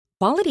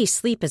Quality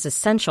sleep is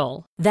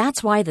essential.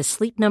 That's why the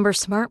Sleep Number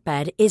Smart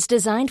Bed is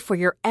designed for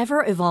your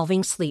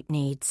ever-evolving sleep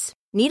needs.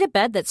 Need a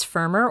bed that's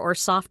firmer or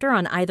softer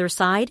on either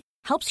side?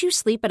 Helps you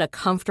sleep at a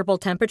comfortable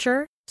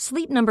temperature?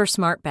 Sleep Number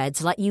Smart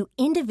Beds let you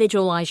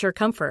individualize your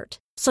comfort,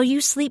 so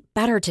you sleep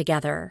better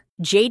together.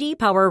 J.D.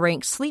 Power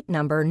ranks Sleep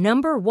Number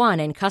number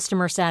 1 in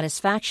customer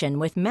satisfaction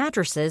with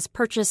mattresses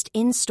purchased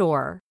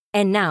in-store.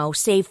 And now,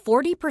 save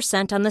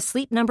 40% on the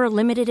Sleep Number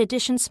Limited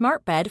Edition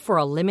Smart Bed for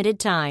a limited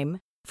time.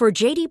 For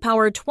J.D.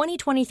 Power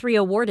 2023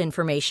 award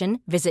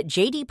information, visit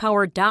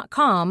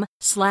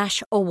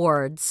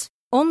jdpower.com/awards.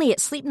 Only at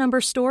Sleep Number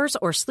stores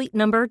or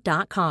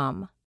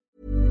sleepnumber.com.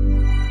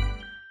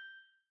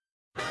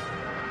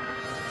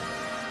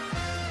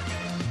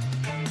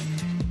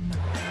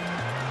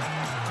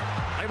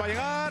 Ahí va a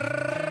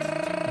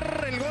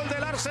llegar el gol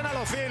del Arsenal.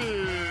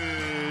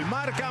 Ozil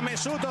marca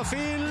Mesut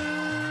Ozil.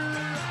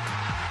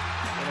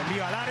 El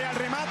envío al área, el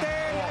remate.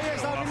 Ahí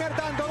está el primer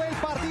tanto del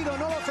partido.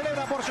 No lo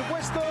celebra, por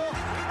supuesto,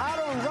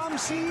 Aaron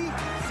Ramsey.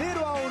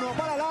 0-1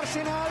 para el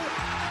Arsenal.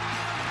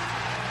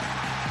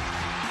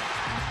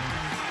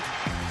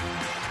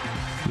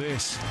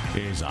 This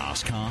is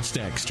Arscast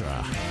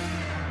Extra.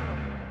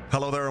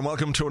 Hello there and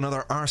welcome to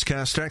another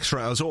Arscast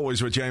Extra, as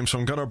always with James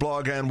from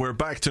Gunnerblog, and we're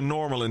back to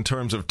normal in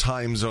terms of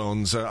time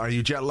zones. Are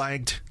you jet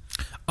lagged?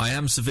 I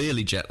am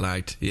severely jet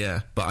lagged,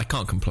 yeah, but I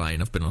can't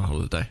complain. I've been on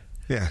holiday.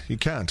 Yeah, you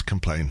can't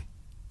complain.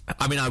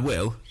 I mean, I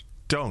will.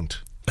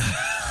 Don't.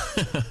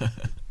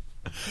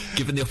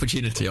 Given the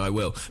opportunity, I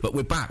will. But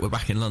we're back. We're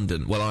back in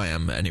London. Well, I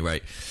am, at any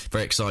rate.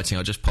 Very exciting.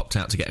 I just popped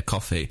out to get a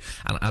coffee,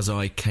 and as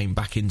I came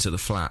back into the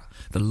flat,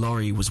 the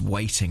lorry was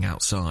waiting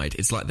outside.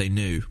 It's like they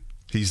knew.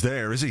 He's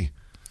there, is he?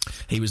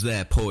 He was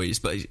there,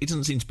 poised, but he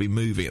doesn't seem to be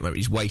moving at the moment.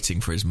 He's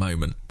waiting for his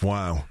moment.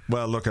 Wow.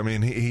 Well, look, I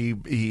mean,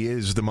 he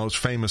is the most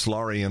famous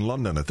lorry in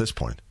London at this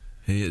point.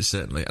 He is,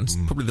 certainly, and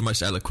probably the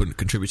most eloquent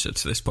contributor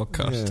to this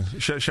podcast.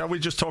 Yeah. Shall we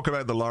just talk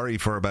about the lorry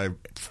for about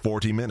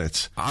 40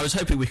 minutes? I was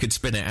hoping we could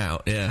spin it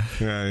out, yeah.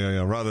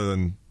 Yeah. Rather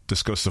than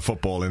discuss the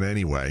football in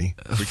any way,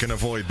 we can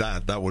avoid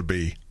that. That would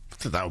be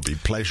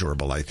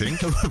pleasurable, I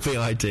think. It would be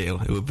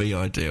ideal. It would be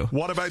ideal.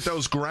 What about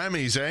those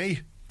Grammys, eh?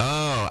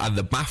 Oh, and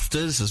the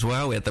BAFTAs as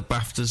well. We had the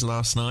BAFTAs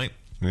last night.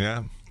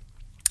 Yeah.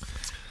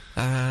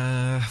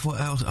 What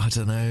else? I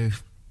don't know.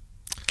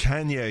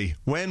 Kanye.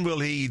 When will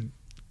he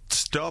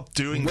stop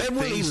doing the things... When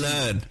will he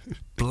learn?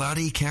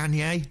 Bloody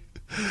Kanye.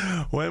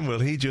 When will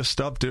he just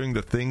stop doing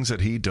the things that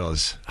he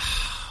does?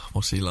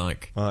 What's he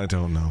like? I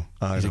don't know.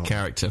 He's a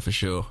character for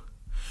sure.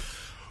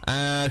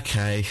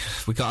 Okay.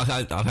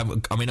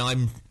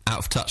 I'm out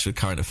of touch with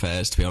current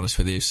affairs, to be honest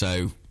with you,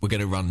 so we're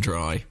going to run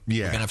dry.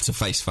 Yeah. We're going to have to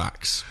face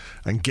facts.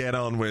 And get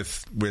on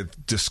with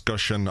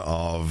discussion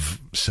of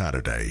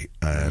Saturday.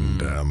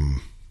 And,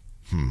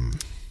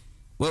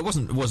 Well, it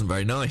wasn't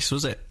very nice,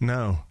 was it?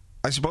 No.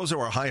 I suppose there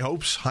were high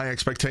hopes, high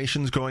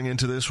expectations going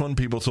into this one.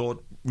 People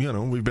thought,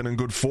 we've been in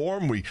good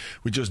form. We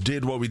just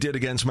did what we did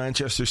against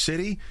Manchester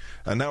City,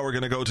 and now we're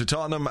going to go to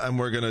Tottenham and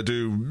we're going to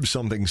do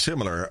something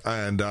similar.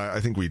 And I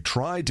think we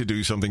tried to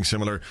do something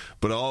similar,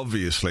 but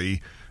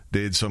obviously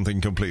did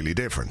something completely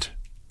different.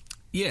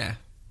 Yeah.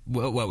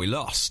 Well, we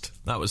lost.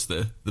 That was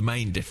the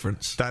main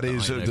difference. That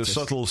is the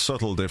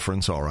subtle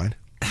difference, all right.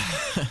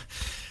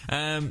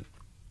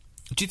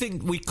 Do you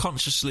think we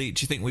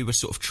were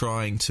sort of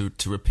trying to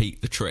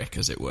repeat the trick,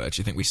 as it were? Do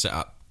you think we set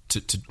up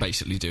to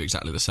basically do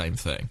exactly the same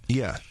thing?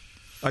 Yeah,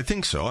 I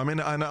think so. I mean,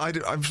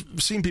 I've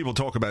seen people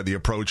talk about the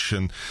approach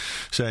and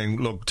saying,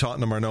 look,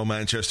 Tottenham are no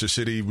Manchester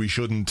City. We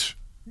shouldn't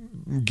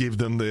give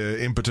them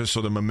the impetus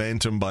or the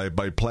momentum by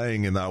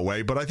playing in that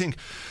way. But I think,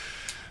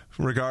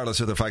 regardless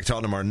of the fact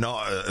Tottenham are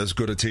not as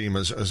good a team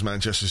as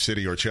Manchester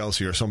City or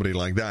Chelsea or somebody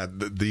like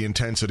that, the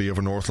intensity of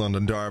a North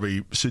London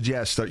derby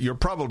suggests that you're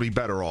probably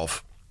better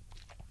off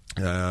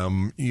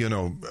being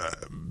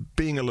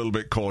a little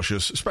bit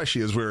cautious,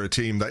 especially as we're a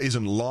team that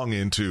isn't long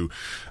into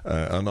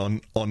an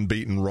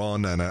unbeaten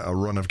run and a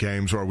run of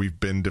games where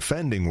we've been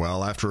defending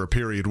well after a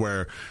period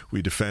where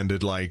we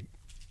defended like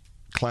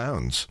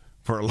clowns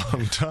for a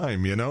long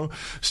time,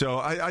 So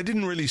I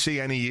didn't really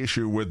see any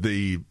issue with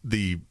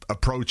the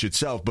approach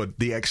itself, but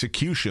the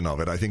execution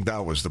of it, I think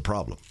that was the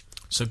problem.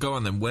 So go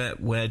on then,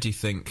 where do you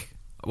think...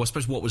 Well, I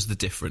suppose what was the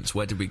difference?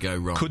 Where did we go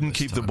wrong? Couldn't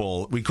keep the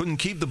ball. We couldn't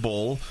keep the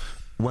ball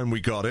when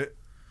we got it,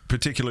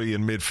 particularly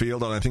in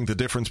midfield. And I think the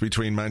difference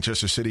between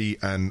Manchester City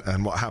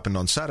and what happened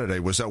on Saturday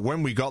was that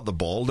when we got the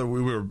ball, that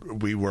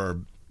we were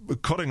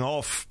cutting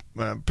off,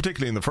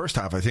 particularly in the first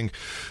half, I think,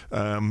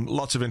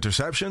 lots of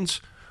interceptions.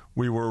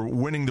 We were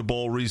winning the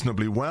ball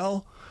reasonably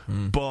well,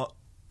 but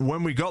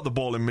when we got the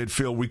ball in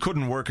midfield, we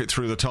couldn't work it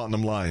through the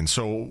Tottenham line.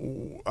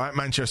 So at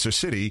Manchester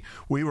City,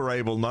 we were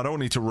able not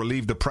only to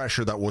relieve the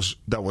pressure that was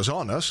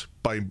on us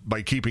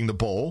by keeping the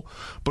ball,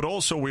 but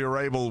also we were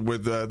able,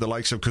 with the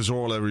likes of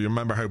Cazorla, you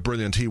remember how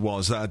brilliant he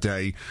was that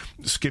day,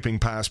 skipping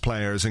past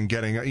players and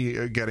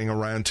getting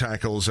around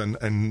tackles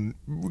and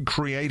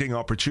creating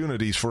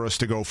opportunities for us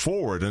to go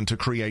forward and to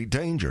create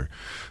danger.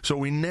 So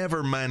we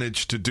never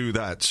managed to do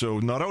that. So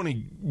not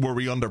only were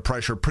we under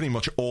pressure pretty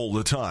much all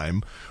the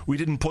time, we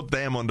didn't put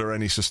them under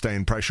any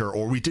sustained pressure,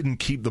 or we didn't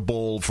keep the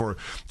ball for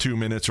 2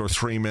 minutes or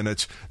 3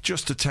 minutes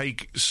just to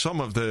take some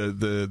of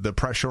the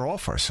pressure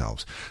off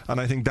ourselves. And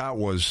I think that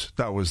was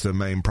the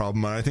main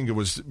problem. And I think it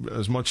was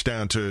as much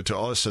down to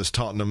us as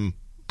Tottenham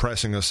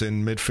pressing us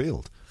in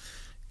midfield.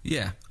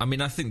 Yeah, I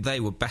mean, I think they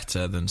were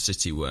better than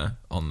City were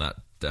on that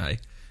day.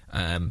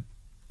 I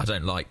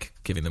don't like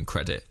giving them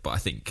credit, but I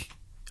think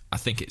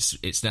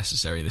it's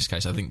necessary in this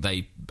case. I think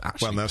they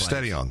actually Well, now,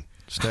 steady on.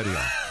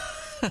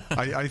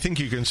 I think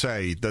you can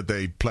say that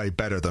they play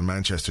better than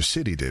Manchester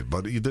City did,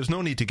 but there's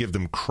no need to give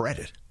them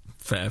credit.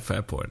 Fair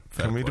point.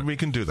 We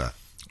can do that.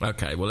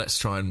 Okay, well, let's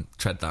try and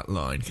tread that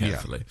line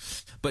carefully.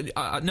 Yeah.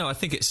 But no, I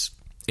think it's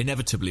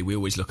inevitably we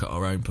always look at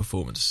our own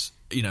performance.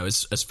 You know,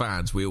 as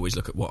fans, we always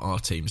look at what our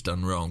team's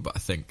done wrong, but I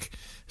think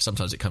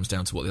sometimes it comes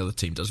down to what the other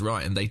team does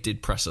right, and they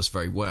did press us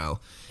very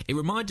well. It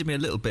reminded me a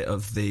little bit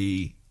of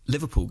the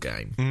Liverpool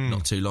game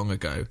not too long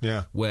ago,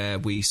 where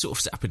we sort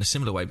of set up in a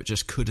similar way, but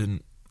just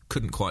couldn't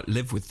quite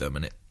live with them,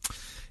 and it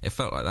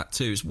felt like that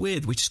too. It's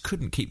weird, we just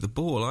couldn't keep the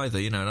ball either,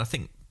 you know, and I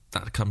think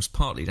that comes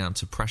partly down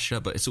to pressure,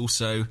 but it's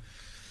also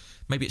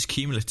maybe it's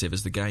cumulative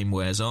as the game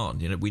wears on.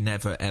 You know, we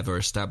never ever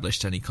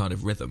established any kind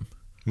of rhythm.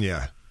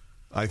 Yeah.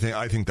 I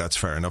think that's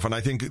fair enough. And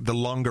I think the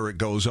longer it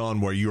goes on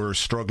where you're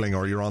struggling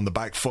or you're on the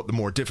back foot, the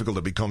more difficult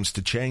it becomes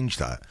to change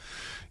that.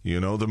 You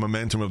know, the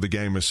momentum of the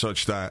game is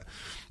such that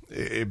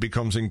it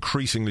becomes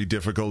increasingly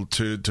difficult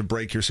to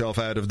break yourself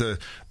out of the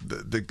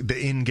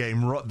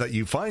in-game rut that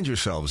you find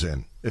yourselves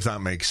in, if that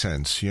makes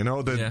sense. You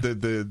know,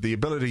 the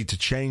ability to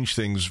change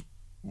things,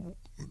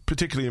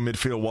 particularly in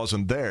midfield,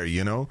 wasn't there,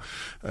 you know.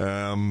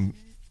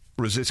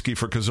 Rosicky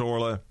for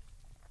Cazorla.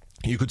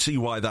 You could see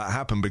why that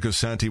happened, because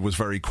Santi was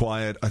very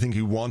quiet. I think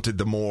he wanted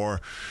the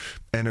more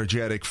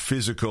energetic,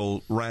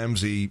 physical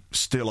Ramsey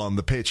still on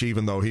the pitch,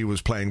 even though he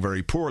was playing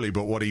very poorly.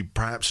 But what he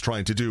perhaps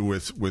trying to do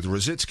with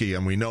Rosicky,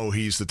 and we know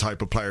he's the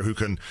type of player who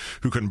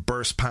can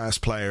burst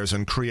past players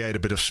and create a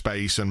bit of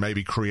space and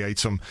maybe create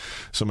some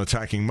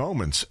attacking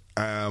moments.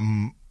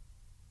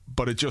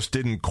 But it just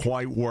didn't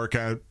quite work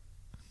out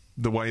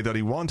the way that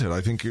he wanted. I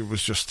think it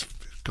was just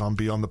gone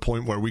beyond the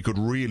point where we could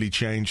really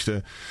change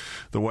the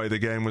way the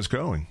game was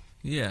going.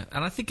 Yeah,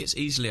 and I think it's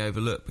easily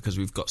overlooked because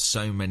we've got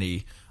so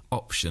many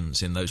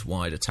options in those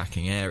wide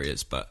attacking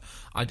areas. But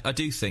I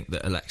do think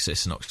that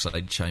Alexis and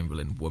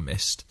Oxlade-Chamberlain were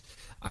missed.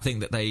 I think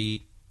that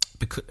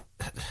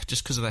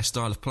just because of their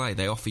style of play,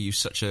 they offer you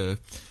such a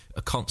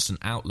constant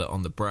outlet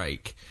on the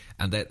break.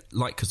 And they're,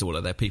 like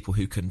Cazorla, they're people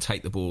who can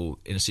take the ball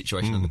in a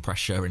situation under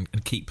pressure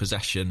and keep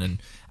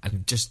possession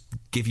and just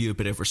give you a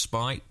bit of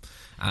respite.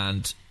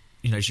 And,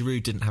 you know,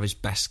 Giroud didn't have his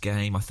best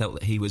game. I felt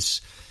that he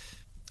was...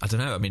 I don't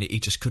know, I mean,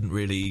 he just couldn't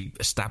really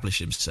establish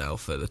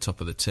himself at the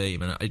top of the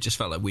team, and it just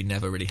felt like we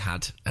never really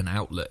had an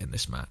outlet in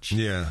this match.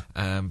 Yeah.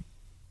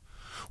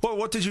 Well,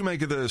 what did you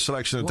make of the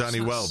selection of Danny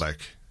Welbeck?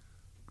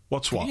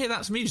 Can you hear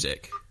that's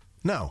music?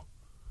 No,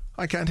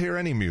 I can't hear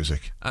any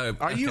music. Oh,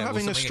 Are you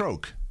having a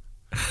stroke?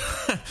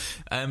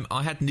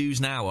 I had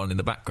News Now on in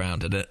the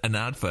background and an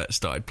advert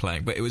started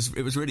playing, but it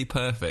was really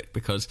perfect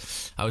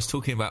because I was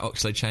talking about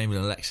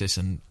Oxlade-Chamberlain, Alexis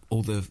and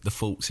all the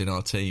faults in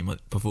our team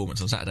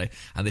performance on Saturday,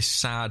 and this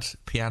sad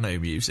piano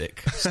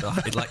music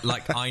started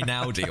like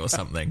Einaudi or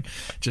something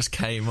just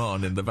came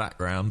on in the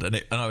background,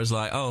 and I was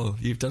like, oh,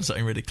 you've done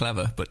something really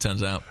clever, but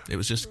turns out it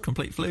was just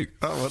complete fluke.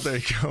 Oh, well, there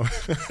you go.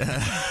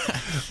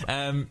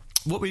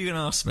 What were you going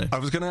to ask me? I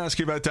was going to ask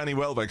you about Danny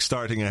Welbeck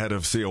starting ahead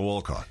of Theo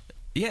Walcott.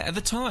 Yeah, at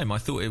the time, I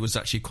thought it was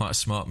actually quite a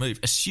smart move.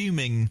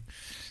 Assuming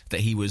that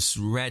he was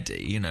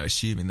ready, you know,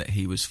 assuming that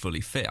he was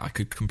fully fit, I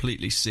could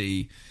completely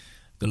see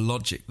the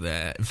logic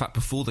there. In fact,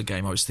 before the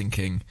game, I was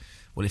thinking,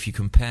 well, if you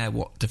compare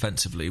what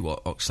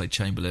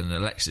Oxlade-Chamberlain and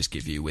Alexis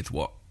give you with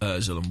what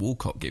Ozil and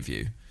Walcott give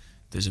you,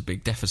 there's a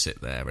big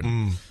deficit there.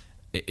 And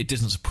it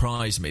doesn't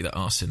surprise me that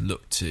Arsene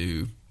looked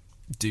to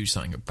do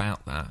something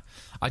about that.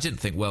 I didn't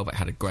think Welbeck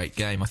had a great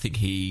game. I think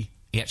he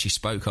actually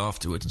spoke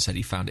afterwards and said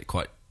he found it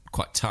quite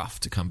tough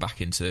to come back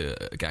into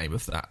a game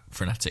of that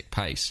frenetic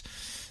pace,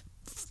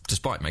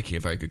 despite making a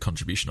very good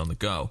contribution on the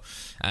goal.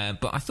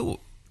 But I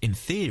thought, in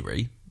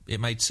theory, it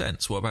made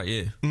sense. What about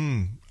you?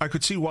 I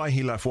could see why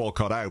he left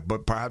Walcott out,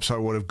 but perhaps I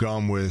would have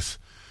gone with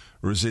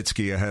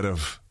Rosicky ahead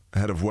of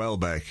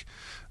Welbeck.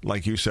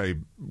 Like you say,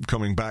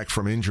 coming back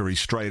from injury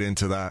straight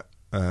into that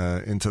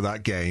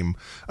game.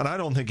 And I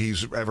don't think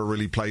he's ever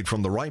really played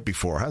from the right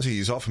before, has he?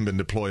 He's often been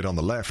deployed on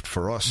the left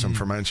for us and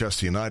for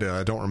Manchester United.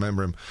 I don't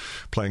remember him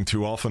playing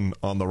too often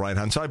on the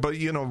right-hand side. But,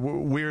 you know,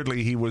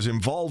 weirdly, he was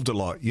involved a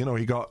lot. You know,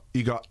 he got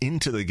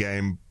into the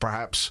game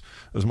perhaps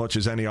as much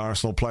as any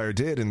Arsenal player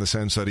did, in the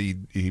sense that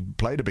he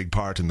played a big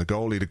part in the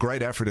goal. He had a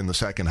great effort in the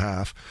second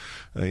half.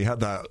 He had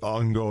that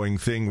ongoing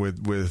thing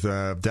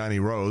with Danny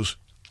Rose.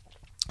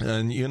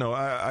 And, you know,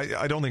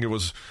 I don't think it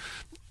was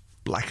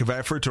lack of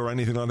effort or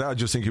anything like that. I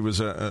just think he was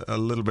a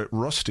little bit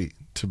rusty,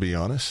 to be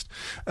honest.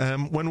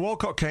 When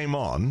Walcott came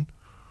on,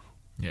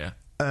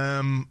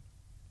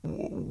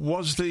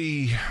 was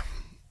the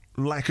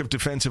lack of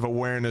defensive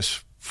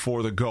awareness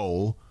for the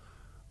goal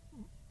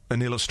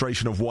an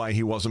illustration of why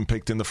he wasn't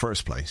picked in the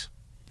first place?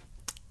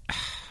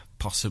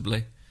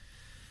 possibly.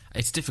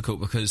 It's difficult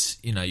because,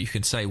 you know, you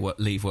can say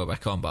leave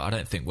Welbeck on, but I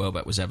don't think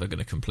Welbeck was ever going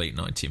to complete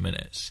 90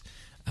 minutes,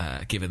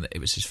 given that it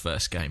was his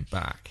first game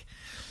back.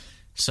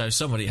 So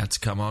somebody had to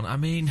come on. I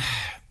mean,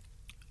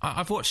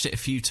 I've watched it a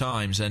few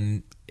times,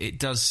 and it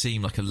does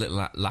seem like a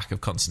little lack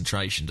of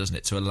concentration, doesn't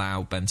it, to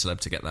allow Bentaleb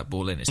to get that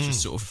ball in. It's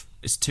just sort of,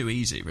 it's too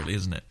easy, really,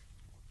 isn't it?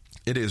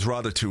 It is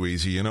rather too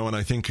easy, you know, and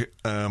I think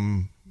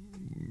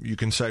you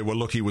can say, well,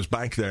 look, he was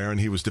back there and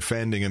he was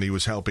defending and he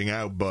was helping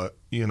out, but,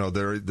 you know,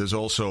 there's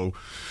also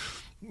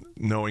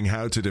knowing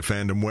how to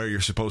defend and where you're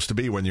supposed to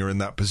be when you're in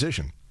that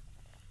position.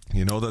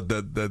 You know,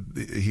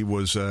 that he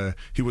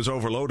was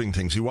overloading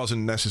things. He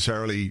wasn't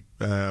necessarily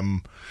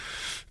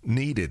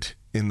needed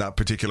in that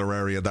particular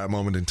area at that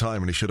moment in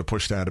time, and he should have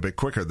pushed out a bit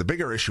quicker. The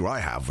bigger issue I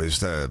have is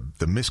the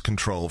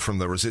miscontrol from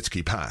the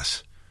Rosicky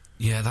pass.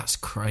 Yeah, that's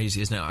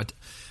crazy, isn't it?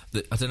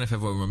 I don't know if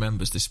everyone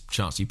remembers this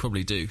chance. You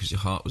probably do, because your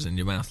heart was in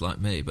your mouth like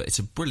me, but it's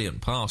a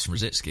brilliant pass from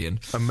Rosicky. And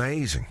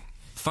amazing.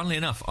 Funnily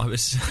enough, I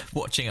was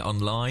watching it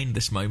online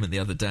this moment the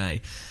other day,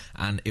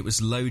 and it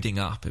was loading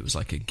up. It was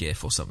like a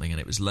GIF or something,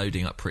 and it was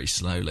loading up pretty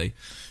slowly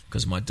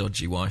because of my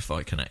dodgy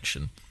Wi-Fi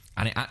connection.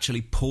 And it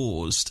actually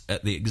paused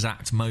at the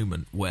exact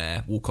moment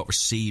where Walcott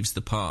receives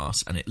the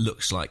pass, and it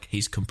looks like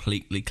he's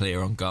completely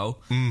clear on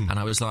goal. And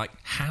I was like,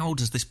 how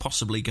does this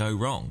possibly go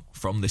wrong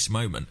from this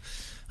moment?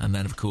 And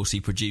then, of course,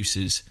 he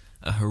produces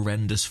a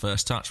horrendous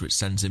first touch, which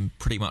sends him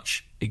pretty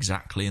much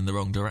exactly in the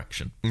wrong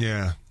direction.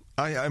 Yeah.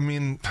 I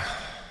mean,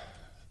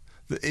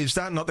 is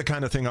that not the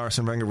kind of thing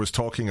Arsene Wenger was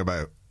talking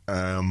about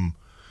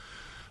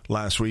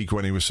last week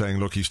when he was saying,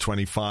 look, he's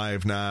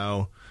 25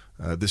 now,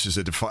 this is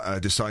a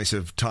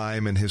decisive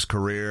time in his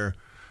career,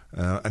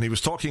 and he was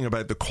talking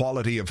about the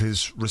quality of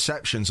his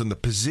receptions and the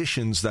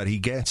positions that he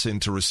gets in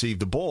to receive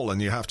the ball,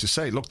 and you have to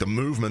say, look, the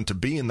movement to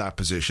be in that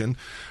position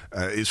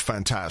is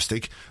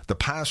fantastic. The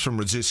pass from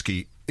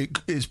Rosicky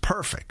is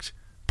perfect.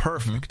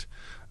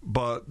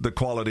 But the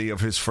quality of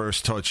his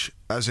first touch,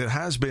 as it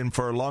has been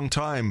for a long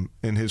time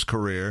in his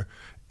career,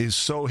 is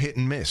so hit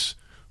and miss.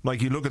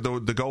 Like, you look at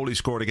the goal he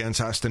scored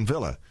against Aston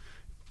Villa.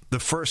 The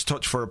first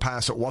touch for a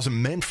pass that wasn't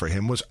meant for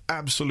him was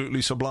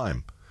absolutely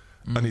sublime.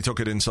 And he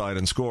took it inside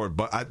and scored.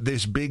 But at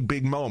this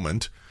big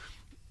moment,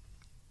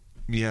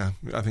 yeah,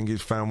 I think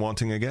he's found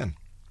wanting again.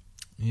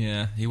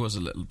 Yeah, he was a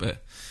little bit,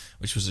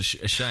 which was a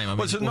shame. I mean,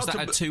 was that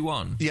a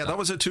 2-1? Yeah, that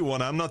was a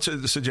 2-1. I'm not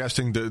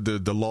suggesting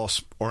the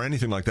loss or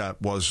anything like that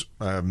was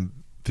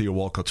Theo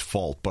Walcott's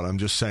fault, but I'm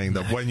just saying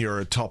that when you're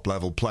a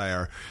top-level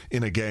player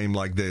in a game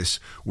like this,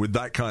 with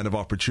that kind of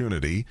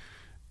opportunity,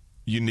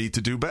 you need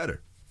to do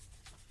better.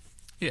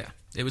 Yeah,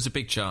 it was a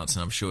big chance,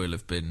 and I'm sure he'll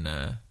have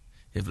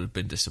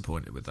been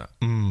disappointed with that.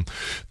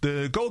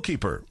 The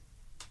goalkeeper,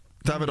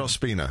 David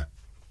Ospina.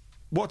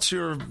 What's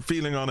your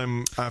feeling on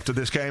him after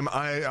this game?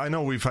 I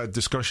know we've had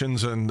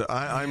discussions, and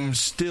I'm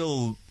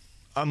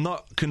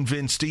not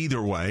convinced either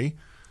way,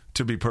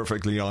 to be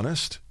perfectly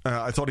honest.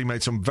 I thought he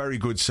made some very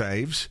good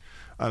saves,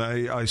 and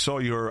I saw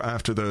your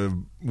after the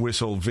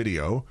whistle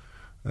video.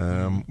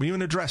 Were you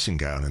in a dressing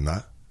gown in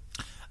that?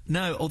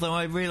 No, although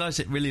I realise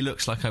it really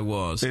looks like I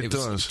was. It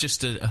was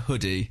just a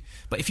hoodie.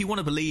 But if you want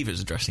to believe it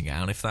was a dressing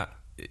gown, if that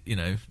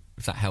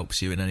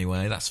helps you in any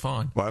way, that's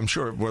fine. Well, I'm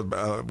sure it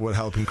would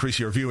help increase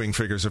your viewing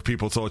figures if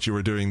people thought you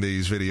were doing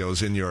these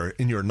videos in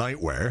your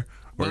nightwear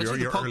or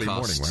your early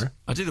morning wear.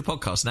 I do the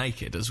podcast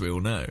naked, as we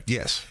all know.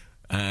 Yes.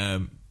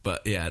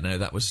 But yeah, no,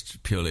 that was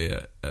purely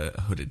a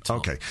hooded top.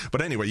 Okay,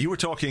 but anyway, you were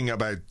talking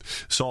about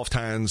soft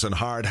hands and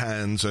hard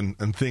hands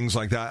and things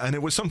like that, and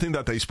it was something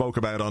that they spoke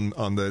about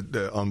on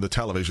the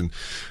television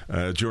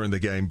during the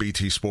game.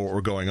 BT Sport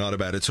were going on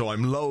about it, so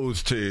I'm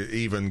loath to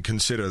even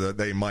consider that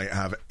they might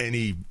have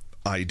any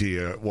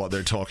idea what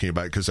they're talking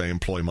about because they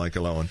employ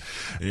Michael Owen.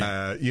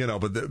 Yeah.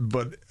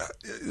 But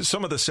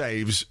some of the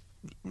saves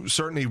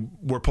certainly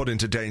were put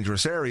into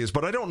dangerous areas,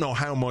 but I don't know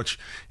how much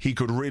he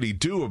could really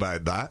do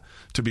about that,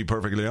 to be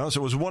perfectly honest. It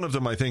was one of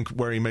them, I think,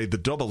 where he made the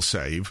double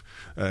save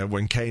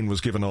when Kane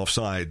was given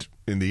offside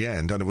in the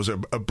end, and it was a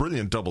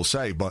brilliant double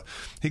save, but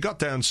he got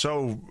down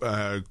so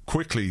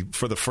quickly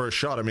for the first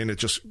shot. I mean, it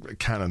just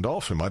cannoned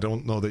off him. I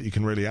don't know that you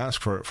can really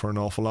ask for an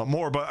awful lot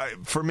more, but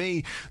for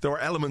me, there were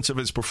elements of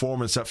his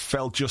performance that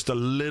felt just a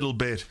little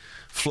bit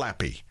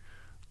flappy.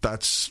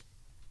 That's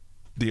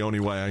the only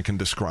way I can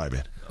describe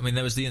it. I mean,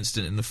 there was the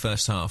incident in the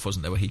first half,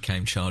 wasn't there, where he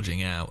came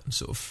charging out and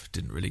sort of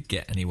didn't really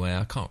get anywhere.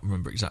 I can't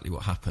remember exactly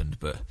what happened,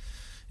 but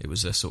it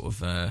was a sort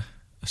of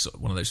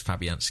one of those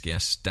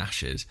Fabianski-esque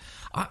dashes.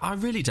 I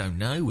really don't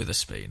know with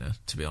Ospina,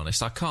 to be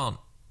honest. I can't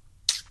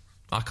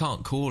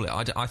call it.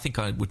 I think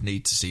I would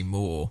need to see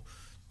more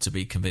to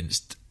be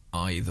convinced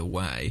either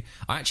way.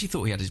 I actually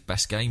thought he had his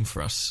best game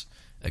for us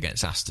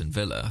against Aston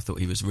Villa. I thought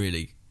he was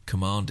really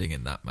commanding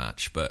in that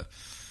match, but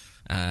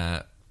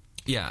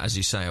yeah, as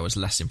you say, I was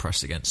less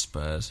impressed against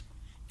Spurs.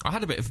 I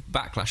had a bit of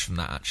backlash from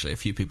that, actually. A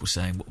few people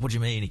saying, what do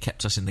you mean? He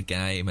kept us in the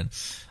game. And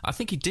I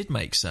think he did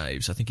make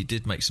saves. I think he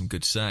did make some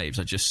good saves.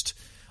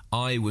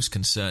 I was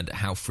concerned at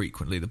how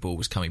frequently the ball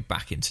was coming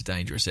back into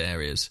dangerous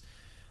areas.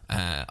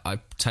 I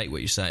take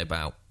what you say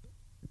about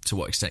to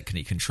what extent can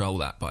he control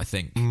that. But I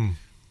think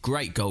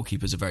great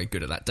goalkeepers are very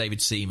good at that.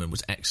 David Seaman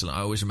was excellent.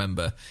 I always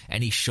remember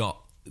any shot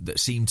that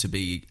seemed to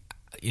be,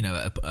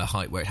 at a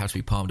height where it had to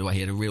be palmed away, he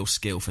had a real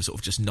skill for sort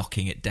of just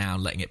knocking it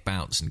down, letting it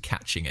bounce and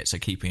catching it, so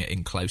keeping it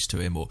in close to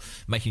him or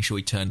making sure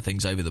he turned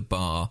things over the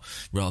bar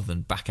rather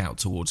than back out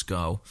towards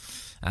goal.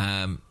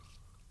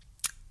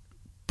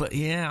 But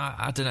yeah,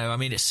 I don't know. I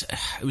mean, it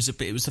was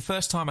the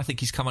first time I think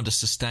he's come under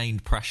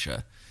sustained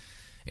pressure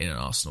in an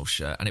Arsenal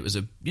shirt, and it was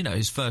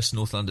his first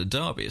North London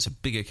derby. It's a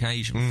big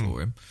occasion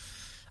for him.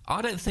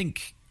 I don't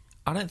think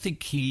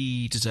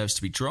he deserves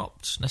to be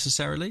dropped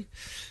necessarily.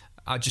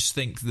 I just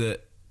think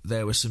that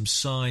there were some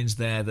signs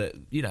there that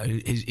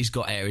he's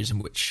got areas in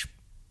which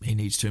he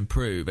needs to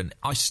improve, and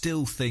I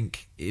still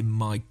think in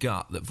my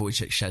gut that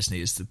Wojciech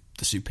Szczesny is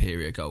the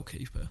superior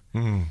goalkeeper.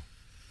 But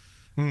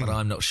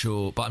I'm not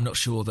sure. But I'm not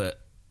sure that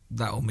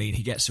will mean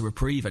he gets a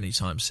reprieve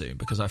anytime soon,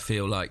 because I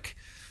feel like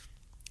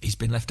he's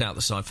been left out of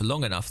the side for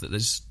long enough that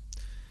there's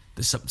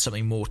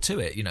something more to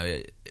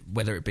it,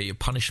 whether it be a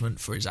punishment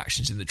for his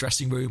actions in the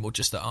dressing room or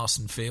just that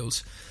Arsene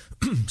feels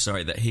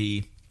that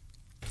he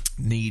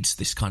needs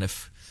this kind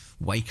of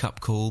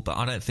wake-up call. But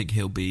I don't think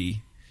he'll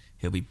be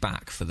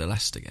back for the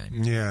Leicester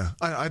game. Yeah,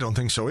 I don't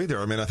think so either.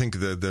 I mean, I think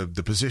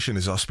the position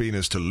is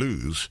Ospina's to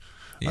lose.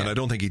 Yeah. And I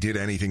don't think he did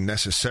anything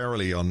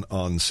necessarily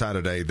on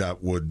Saturday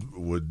that would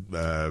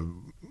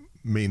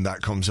mean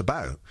that comes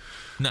about.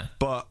 No.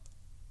 But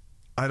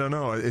I don't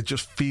know. It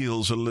just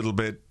feels a little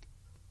bit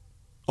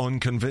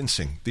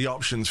unconvincing. The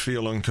options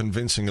feel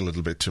unconvincing a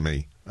little bit to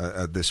me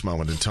at this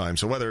moment in time.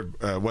 So whether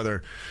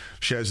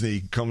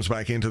Szczesny comes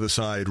back into the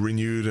side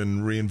renewed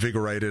and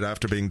reinvigorated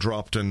after being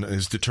dropped and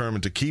is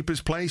determined to keep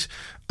his place,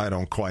 I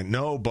don't quite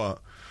know. But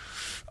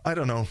I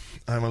don't know.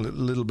 I'm a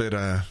little bit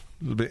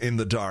in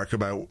the dark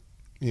about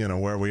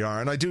where we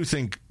are, and I do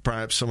think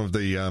perhaps some of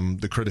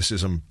the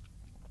criticism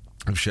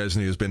of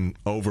Szczesny has been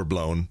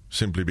overblown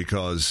simply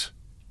because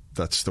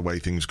that's the way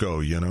things go,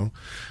 Also,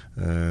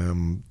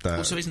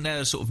 isn't there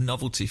a sort of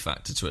novelty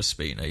factor to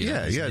Ospina?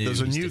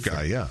 There's a new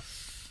guy,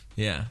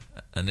 yeah,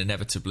 and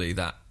inevitably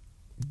that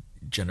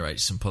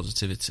generates some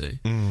positivity.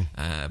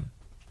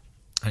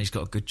 And he's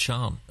got a good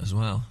chant as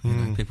well.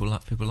 People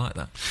like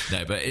that.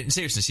 No, but in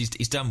seriousness,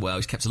 he's done well.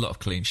 He's kept a lot of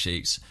clean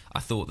sheets.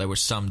 I thought there were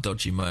some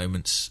dodgy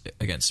moments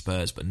against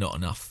Spurs, but not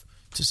enough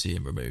to see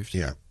him removed.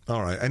 Yeah.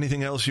 All right.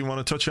 Anything else you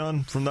want to touch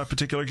on from that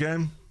particular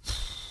game?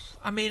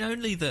 I mean,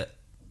 only that.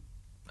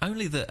 I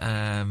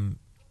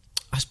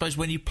suppose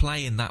when you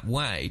play in that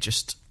way,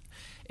 just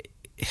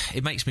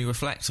it makes me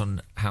reflect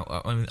on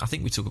how. I mean, I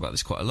think we talk about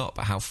this quite a lot,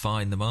 but how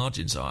fine the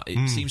margins are.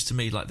 It seems to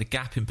me like the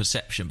gap in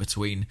perception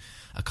between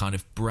a kind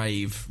of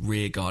brave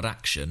rearguard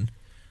action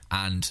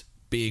and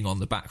being on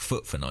the back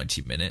foot for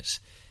 90 minutes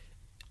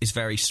is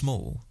very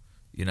small.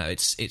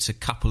 It's a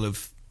couple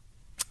of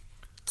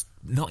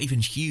not even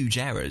huge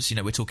errors.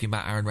 We're talking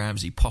about Aaron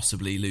Ramsey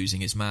possibly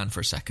losing his man for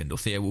a second, or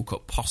Theo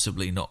Walcott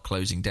possibly not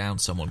closing down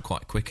someone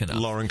quite quick enough.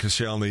 Lauren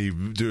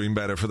Koscielny doing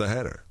better for the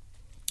header.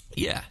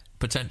 Yeah,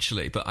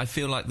 potentially. But I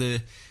feel like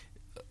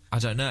I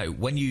don't know,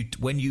 when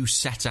you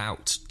set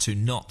out to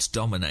not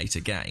dominate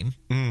a game,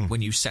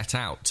 when you set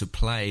out to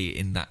play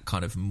in that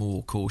kind of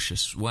more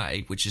cautious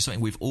way, which is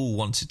something we've all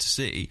wanted to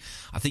see,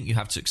 I think you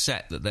have to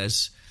accept that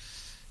there's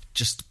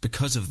just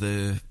because of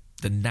the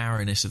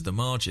narrowness of the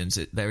margins,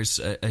 there is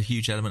a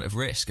huge element of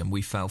risk, and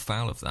we fell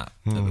foul of that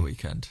at the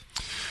weekend.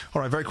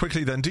 All right, very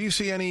quickly then, do you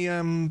see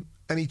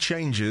any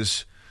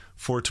changes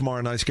for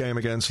tomorrow night's game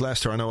against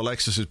Leicester? I know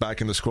Alexis is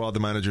back in the squad, the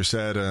manager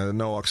said,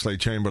 no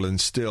Oxlade-Chamberlain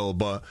still,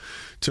 but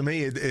to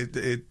me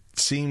it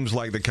seems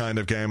like the kind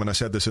of game, and I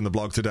said this in the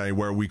blog today,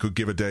 where we could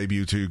give a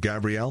debut to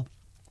Gabriel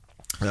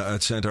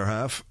at centre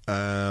half,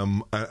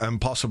 and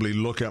possibly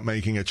look at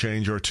making a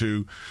change or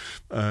two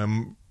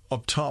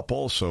up top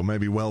also.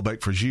 Maybe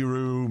Welbeck for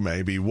Giroud,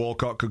 maybe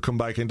Walcott could come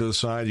back into the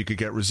side, you could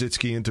get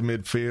Rosicky into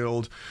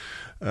midfield.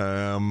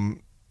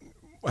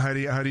 How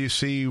do you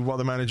see what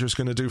the manager's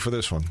going to do for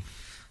this one?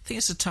 I think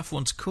it's a tough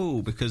one to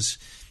call, because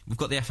we've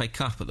got the FA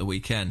Cup at the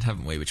weekend,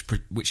 haven't we,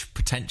 which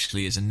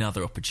potentially is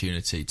another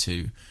opportunity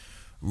to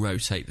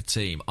rotate the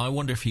team. I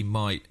wonder if he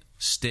might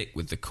stick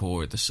with the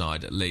core of the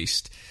side at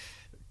least,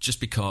 just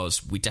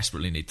because we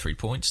desperately need 3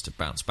 points to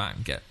bounce back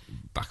and get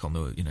back on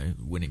the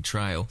winning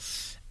trail.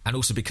 And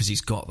also because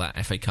he's got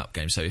that FA Cup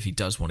game, so if he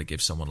does want to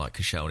give someone like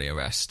Koscielny a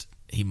rest,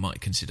 he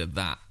might consider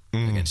that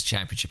against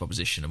Championship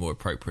opposition a more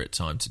appropriate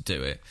time to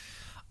do it.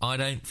 I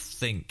don't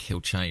think he'll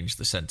change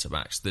the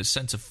centre-backs. The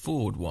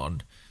centre-forward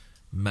one,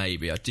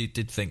 maybe. I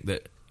did think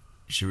that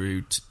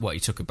Giroud, he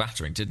took a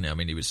battering, didn't he? I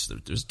mean, there was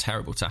a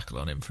terrible tackle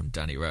on him from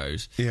Danny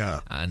Rose.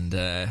 Yeah. And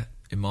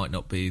it might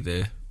not be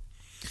it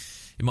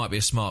might be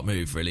a smart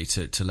move, really,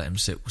 to let him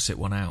sit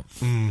one out.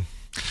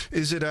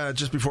 Is it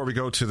just before we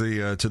go to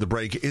the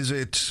break? Is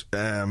it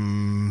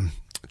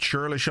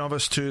churlish of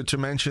us to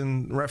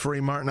mention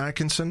referee Martin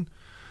Atkinson?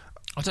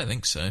 I don't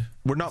think so.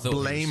 We're not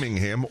blaming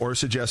him or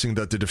suggesting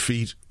that the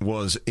defeat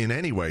was in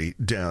any way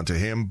down to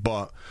him,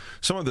 but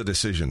some of the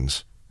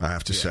decisions, I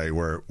have to say,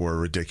 were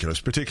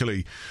ridiculous.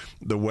 Particularly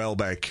the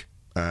Welbeck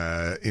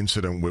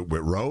incident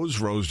with Rose.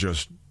 Rose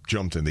just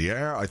jumped in the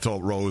air. I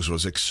thought Rose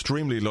was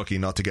extremely lucky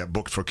not to get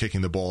booked for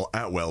kicking the ball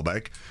at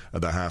Welbeck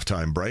at the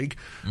halftime break.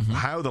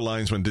 How the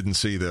linesman didn't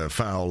see the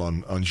foul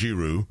on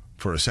Giroud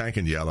for a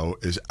second yellow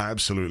is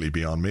absolutely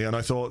beyond me. And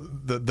I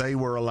thought that they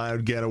were allowed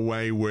to get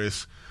away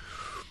with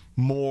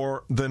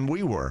more than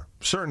we were.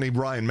 Certainly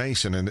Ryan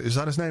Mason, and is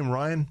that his name,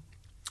 Ryan?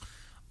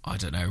 I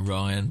don't know,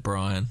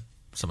 Brian,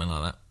 something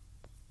like that.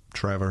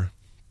 Trevor.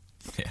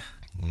 Yeah.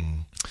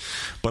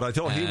 But I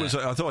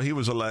thought he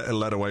was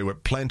led away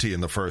with plenty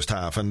in the first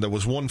half, and there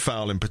was one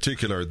foul in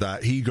particular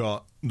that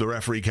the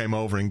referee came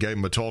over and gave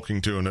him a talking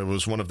to, and it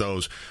was one of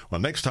those,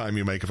 well, next time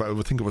you make a foul,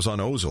 I think it was on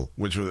Ozil,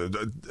 which was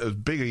as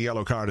big a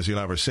yellow card as you'll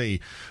ever see.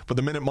 But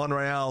the minute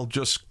Monreal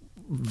just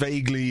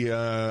vaguely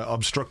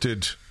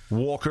obstructed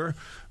Walker,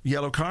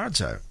 yellow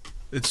cards out.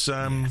 It's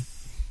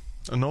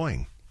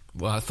annoying.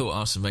 Well, I thought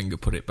Arsene Wenger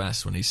put it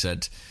best when he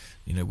said,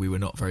 we were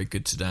not very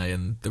good today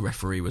and the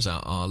referee was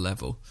at our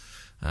level.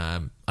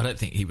 I don't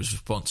think he was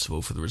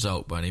responsible for the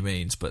result by any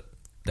means, but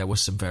there were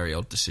some very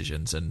odd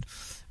decisions. And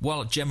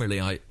while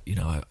generally I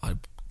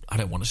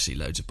don't want to see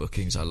loads of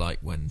bookings, I like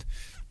when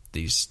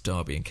these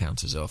derby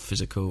encounters are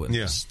physical and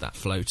there's that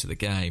flow to the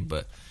game,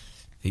 but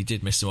he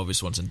did miss some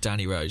obvious ones, and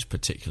Danny Rose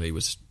particularly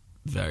was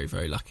very,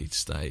 very lucky to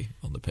stay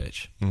on the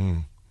pitch.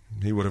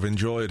 He would have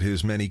enjoyed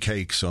his many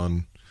cakes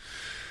on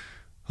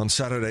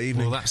Saturday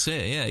evening. Well, that's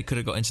it, yeah. He could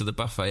have got into the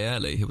buffet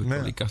early. He would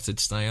probably gutted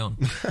to stay on.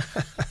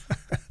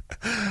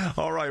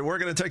 All right, we're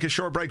going to take a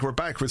short break. We're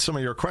back with some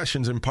of your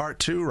questions in part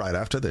 2 right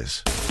after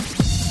this.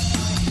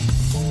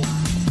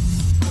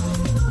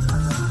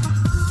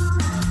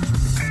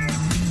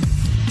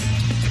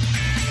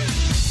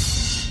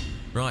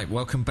 Right,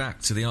 welcome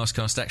back to the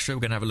Arsecast Extra.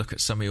 We're going to have a look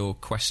at some of your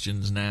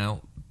questions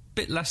now.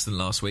 Bit less than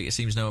last week. It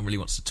seems no one really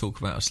wants to talk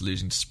about us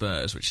losing to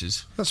Spurs, which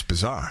is... That's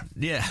bizarre.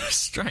 Yeah,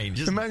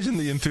 strange, isn't Imagine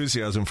the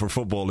enthusiasm for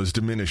football is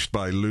diminished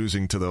by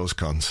losing to those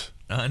cunts.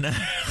 I know.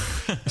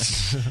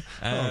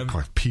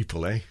 Quite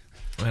people, eh?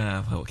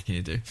 Well, what can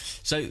you do?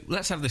 So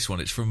let's have this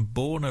one. It's from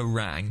Borna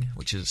Rang,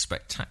 which is a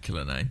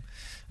spectacular name.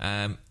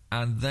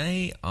 And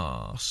they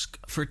ask,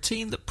 for a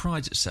team that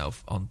prides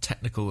itself on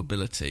technical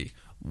ability,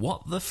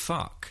 what the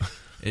fuck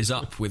is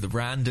up with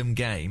random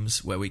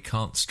games where we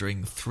can't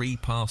string 3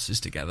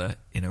 passes together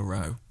in a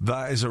row?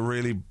 That is a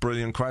really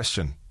brilliant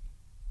question.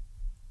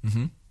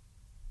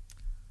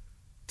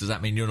 Does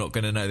that mean you're not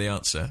going to know the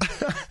answer?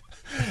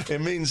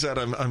 It means that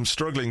I'm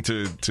struggling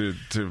to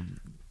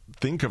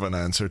think of an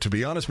answer, to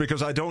be honest,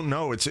 because I don't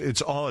know.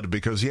 It's odd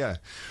because,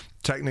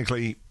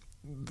 technically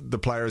the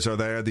players are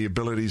there, the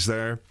ability's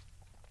there.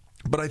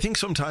 But I think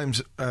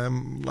sometimes,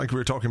 like we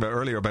were talking about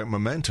earlier about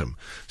momentum,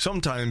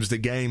 sometimes the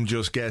game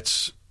just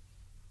gets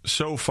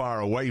so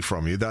far away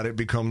from you that it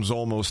becomes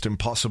almost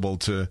impossible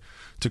to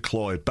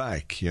claw it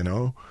back,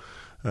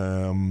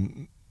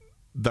 that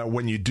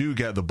when you do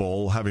get the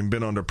ball, having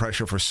been under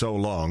pressure for so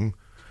long,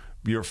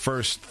 your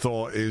first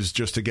thought is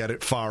just to get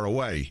it far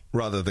away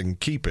rather than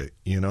keep it,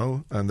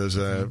 and there's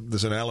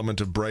an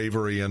element of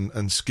bravery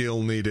and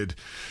skill needed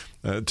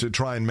to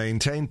try and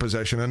maintain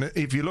possession. And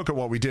if you look at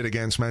what we did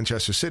against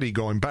Manchester City,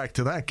 going back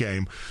to that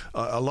game,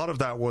 a lot of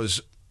that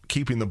was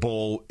keeping the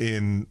ball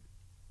in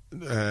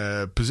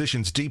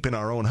positions deep in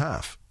our own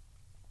half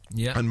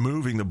and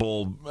moving the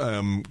ball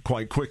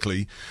quite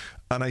quickly.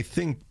 And I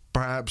think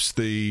perhaps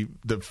the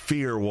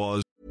fear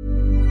was...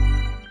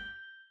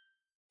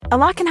 A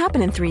lot can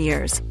happen in 3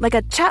 years, like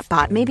a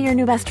chatbot may be your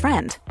new best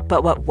friend.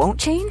 But what won't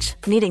change?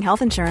 Needing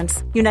health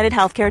insurance. United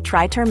Healthcare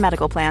Tri-Term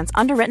Medical Plans,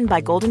 underwritten by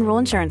Golden Rule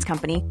Insurance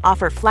Company,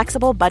 offer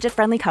flexible,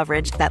 budget-friendly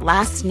coverage that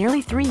lasts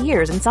nearly 3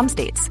 years in some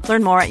states.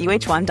 Learn more at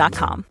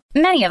UH1.com.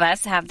 Many of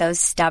us have those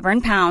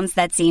stubborn pounds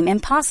that seem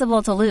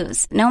impossible to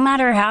lose, no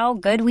matter how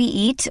good we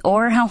eat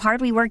or how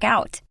hard we work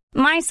out.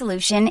 My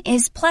solution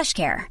is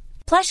PlushCare.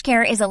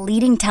 PlushCare is a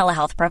leading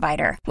telehealth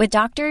provider with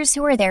doctors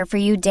who are there for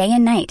you day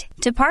and night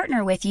to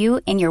partner with you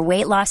in your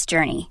weight loss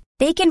journey.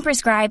 They can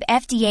prescribe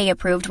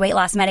FDA-approved weight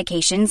loss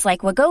medications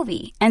like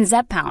Wegovy and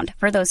Zepbound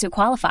for those who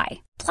qualify.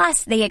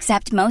 Plus, they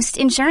accept most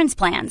insurance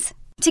plans.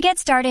 To get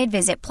started,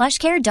 visit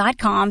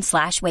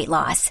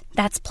plushcare.com/weightloss.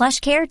 That's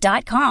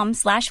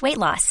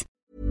plushcare.com/weightloss.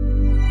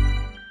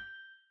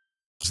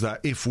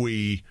 That if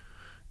we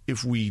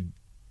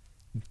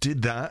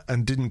did that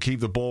and didn't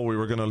keep the ball, we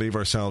were going to leave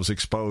ourselves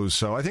exposed.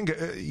 So I think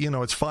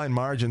it's fine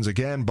margins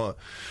again, but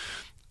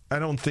I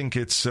don't think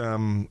it's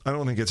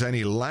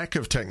any lack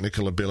of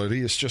technical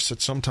ability. It's just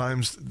that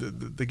sometimes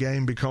the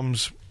game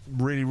becomes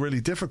really,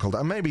 really difficult,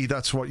 and maybe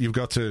that's what you've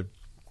got to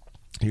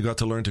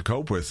learn to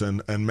cope with,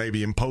 and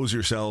maybe impose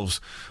yourselves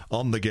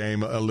on the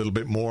game a little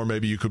bit more.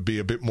 Maybe you could be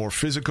a bit more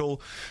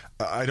physical.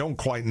 I don't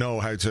quite know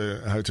how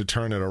to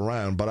turn it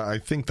around, but I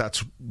think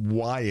that's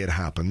why it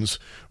happens.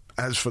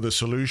 As for the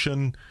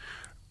solution,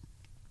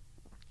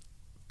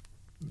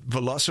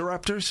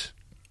 Velociraptors?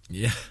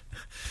 Yeah.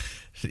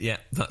 Yeah,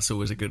 that's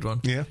always a good one.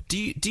 Yeah. Do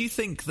you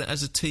think that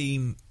as a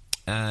team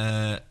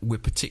we're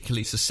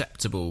particularly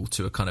susceptible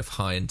to a kind of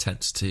high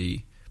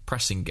intensity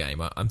pressing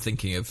game? I'm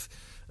thinking of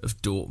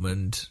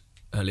Dortmund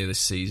earlier this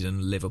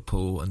season,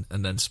 Liverpool,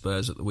 and then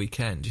Spurs at the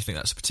weekend. Do you think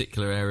that's a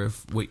particular area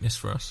of weakness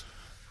for us?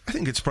 I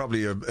think it's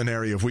probably an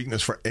area of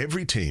weakness for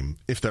every team.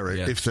 If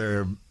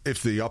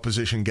the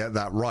opposition get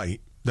that right,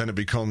 then it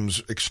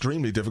becomes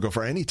extremely difficult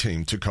for any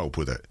team to cope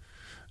with it.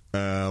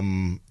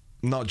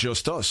 Not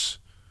just us.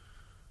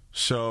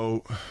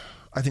 So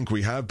I think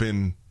we have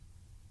been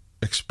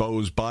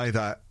exposed by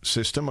that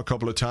system a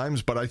couple of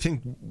times, but I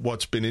think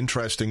what's been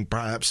interesting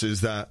perhaps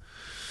is that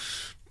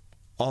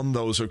on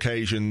those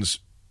occasions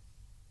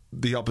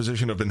the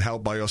opposition have been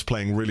helped by us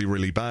playing really,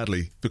 really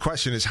badly. The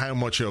question is how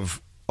much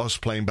of us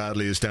playing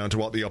badly is down to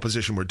what the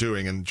opposition were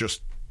doing and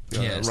just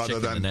rather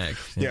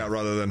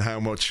than how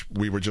much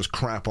we were just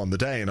crap on the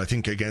day. And I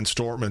think against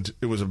Dortmund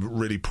it was a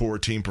really poor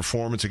team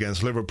performance,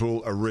 against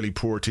Liverpool a really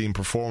poor team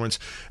performance,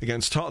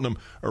 against Tottenham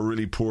a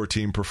really poor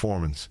team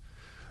performance.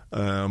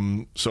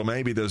 So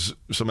maybe there's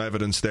some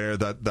evidence there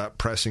that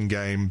pressing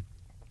game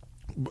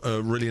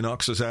really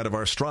knocks us out of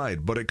our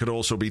stride, but it could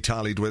also be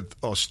tallied with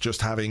us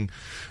just having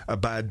a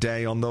bad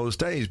day on those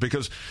days,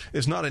 because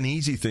it's not an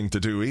easy thing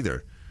to do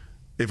either.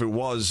 If it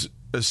was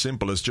as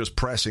simple as just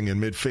pressing in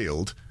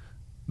midfield,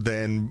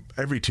 then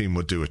every team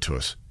would do it to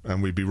us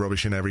and we'd be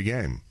rubbish in every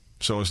game.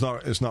 So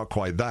it's not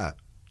quite that,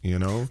 you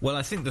know. Well,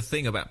 I think the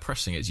thing about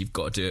pressing is you've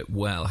got to do it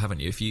well,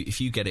 haven't you?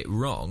 If you get it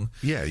wrong,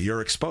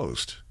 you're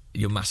exposed.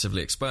 You're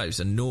massively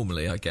exposed, and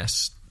normally I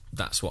guess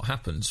that's what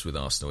happens with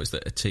Arsenal, is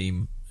that a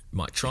team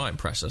might try and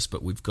press us,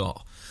 but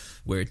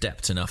we're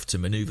adept enough to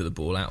manoeuvre the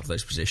ball out of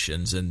those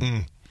positions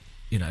and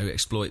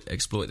exploit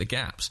the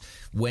gaps.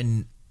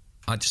 When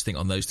I just think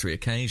on those three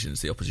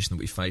occasions the opposition that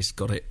we faced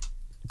got it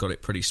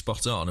pretty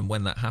spot on, and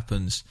when that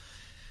happens,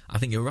 I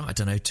think you're right. I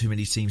don't know too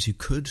many teams who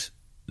could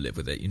live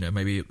with it. You know,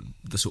 maybe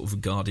the sort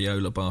of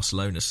Guardiola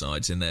Barcelona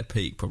sides in their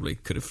peak probably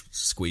could have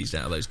squeezed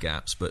out of those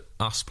gaps, but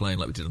us playing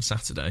like we did on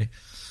Saturday,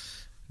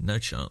 no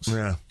chance.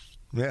 Yeah,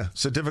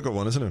 it's a difficult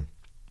one, isn't it?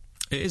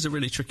 It is a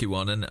really tricky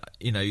one, and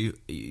you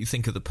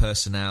think of the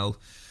personnel.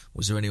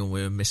 Was there anyone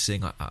we were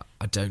missing?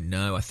 I don't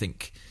know. I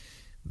think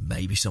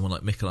maybe someone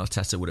like Mikel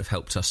Arteta would have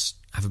helped us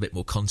have a bit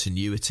more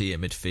continuity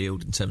in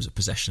midfield in terms of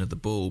possession of the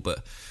ball.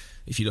 But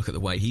if you look at the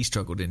way he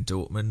struggled in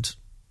Dortmund,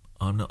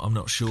 I'm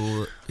not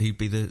sure he'd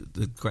be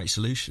the great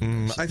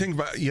solution. I think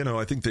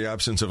the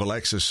absence of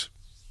Alexis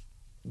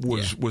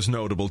was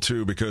notable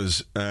too,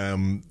 because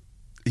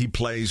he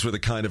plays with a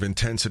kind of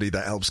intensity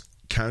that helps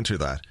counter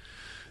that.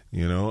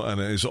 And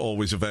is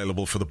always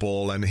available for the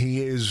ball, and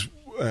he is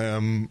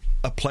a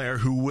player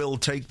who will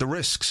take the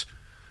risks,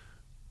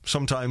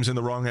 sometimes in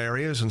the wrong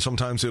areas and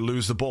sometimes he'll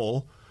lose the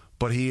ball,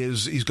 but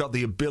he's got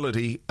the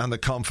ability and the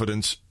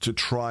confidence to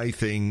try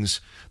things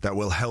that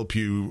will help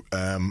you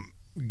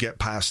get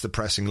past the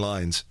pressing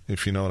lines,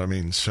 if you know what I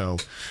mean. So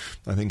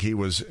I think he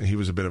was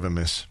a bit of a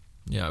miss.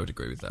 Yeah, I would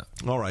agree with that.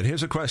 All right,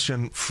 here's a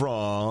question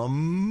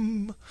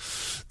from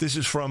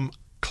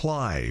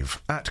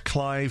Clive, at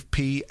Clive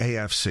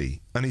PAFC,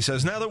 and he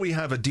says, now that we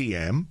have a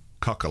DM,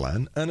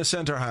 Coquelin, and a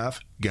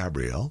centre-half,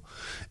 Gabriel,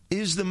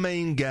 is the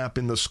main gap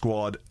in the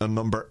squad a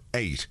number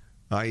 8,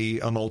 i.e.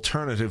 an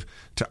alternative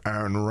to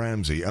Aaron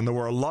Ramsey? And there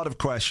were a lot of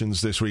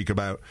questions this week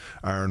about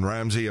Aaron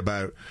Ramsey,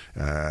 about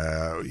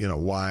why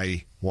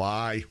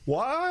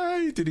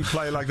did he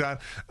play like that,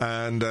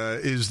 and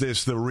is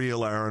this the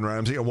real Aaron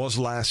Ramsey, or was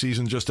last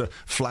season just a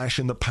flash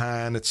in the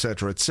pan,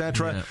 etc.,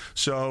 etc. Yeah.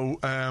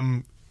 So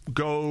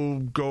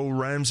Go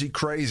Ramsey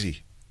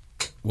crazy.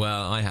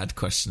 Well, I had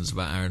questions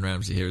about Aaron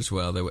Ramsey here as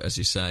well. They were, as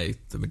you say,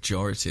 the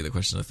majority of the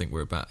questions I think were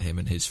about him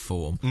and his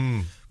form.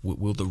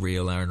 Will the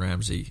real Aaron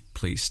Ramsey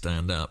please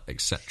stand up,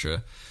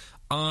 etc.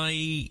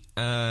 Is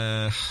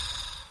that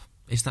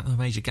the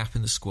major gap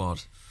in the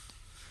squad?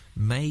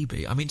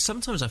 Maybe. I mean,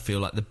 sometimes I feel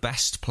like the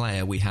best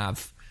player we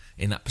have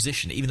in that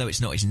position, even though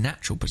it's not his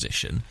natural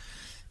position,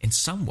 in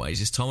some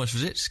ways is Tomasz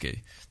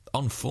Rosicky.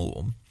 On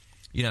form,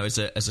 as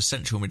a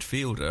central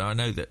midfielder, I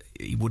know that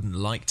he wouldn't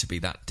like to be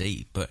that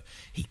deep, but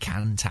he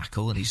can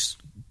tackle, and he's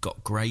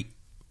got great,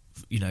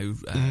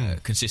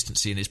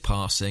 consistency in his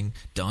passing,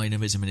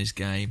 dynamism in his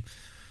game.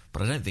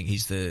 But I don't think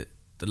he's the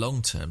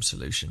long-term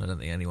solution. I don't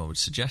think anyone would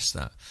suggest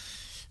that.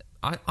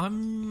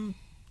 I'm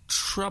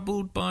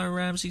troubled by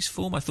Ramsey's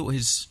form. I thought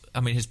his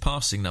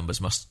passing numbers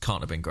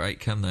can't have been great,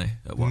 can they?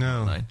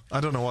 No, I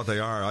don't know what they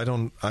are. I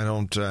don't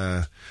have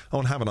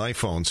an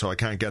iPhone, so I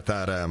can't get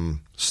that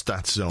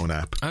StatZone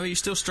app. Oh, are you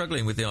still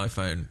struggling with the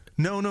iPhone?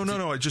 No.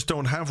 I just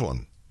don't have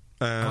one.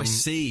 I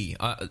see.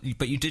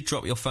 But you did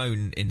drop your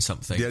phone in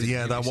something.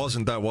 Yeah. That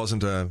wasn't an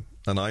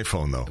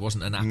iPhone though. It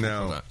wasn't an Apple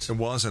product. It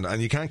wasn't,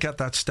 and you can't get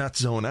that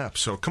StatZone app.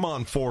 So come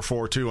on,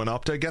 442 and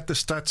Opta, get the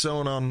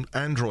StatZone on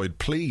Android,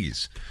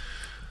 please.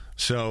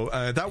 So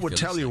that would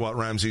tell you what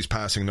Ramsey's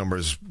passing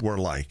numbers were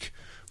like.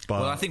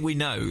 But, well, I think we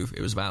know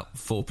it was about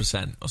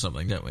 4% or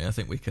something, don't we? I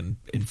think we can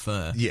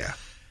infer. Yeah.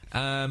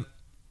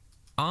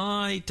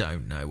 I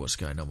don't know what's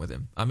going on with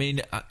him. I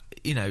mean,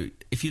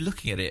 if you're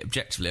looking at it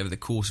objectively over the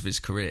course of his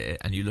career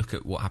and you look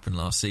at what happened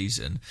last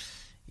season,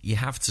 you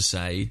have to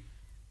say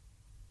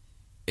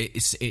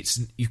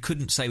you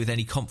couldn't say with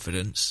any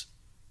confidence,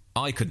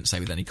 I couldn't say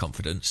with any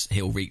confidence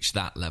he'll reach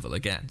that level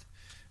again.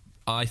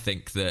 I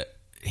think that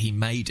he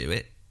may do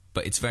it,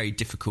 but it's very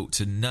difficult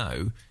to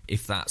know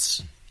if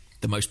that's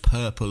the most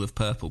purple of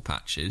purple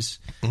patches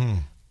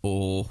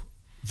or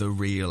the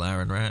real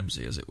Aaron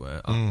Ramsey, as it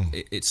were.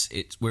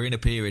 We're in a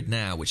period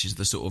now which is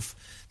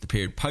the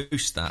period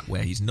post that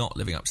where he's not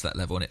living up to that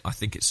level, and I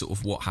think it's sort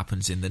of what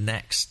happens in the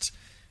next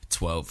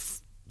 12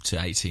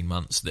 to 18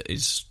 months that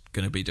is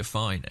going to be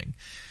defining.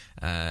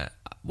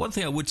 One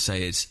thing I would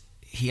say is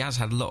he has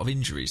had a lot of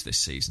injuries this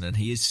season, and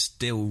he is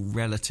still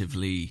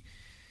relatively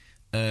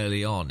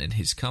early on in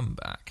his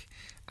comeback,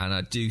 and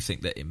I do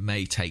think that it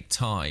may take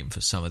time for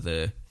some of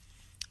the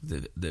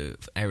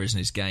errors in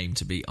his game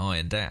to be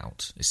ironed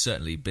out. It's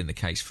certainly been the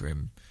case for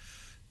him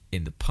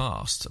in the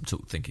past. I'm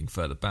thinking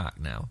further back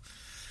now.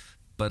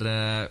 But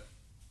I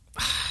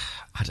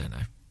don't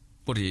know.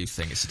 What do you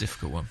think? It's a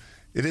difficult one.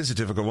 It is a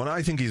difficult one.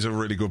 I think he's a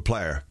really good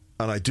player.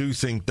 And I do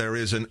think there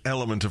is an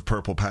element of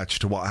purple patch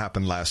to what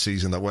happened last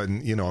season, that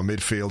when, a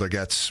midfielder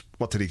gets,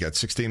 what did he get,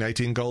 16,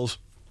 18 goals?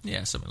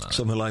 Yeah,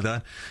 something like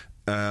that.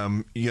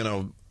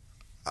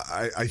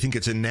 I think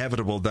it's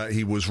inevitable that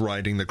he was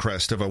riding the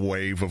crest of a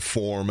wave of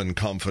form and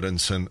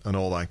confidence and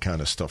all that kind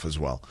of stuff as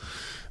well.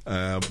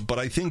 But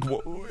I think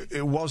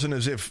it wasn't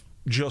as if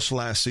just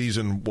last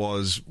season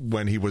was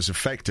when he was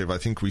effective. I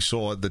think we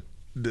saw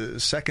the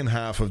second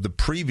half of the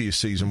previous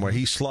season where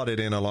he slotted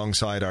in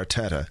alongside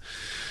Arteta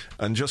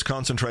and just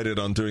concentrated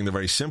on doing the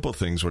very simple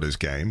things with his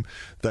game,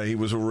 that he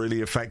was a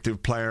really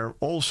effective player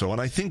also.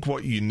 And I think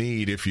what you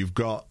need, if you've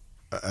got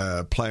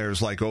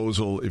players like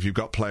Ozil, if you've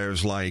got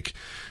players like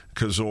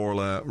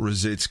Cazorla,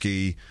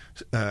 Rosicky,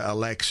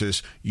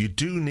 Alexis, you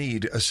do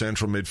need a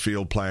central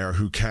midfield player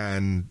who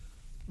can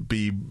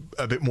be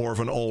a bit more of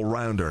an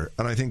all-rounder.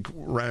 And I think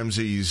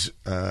Ramsey's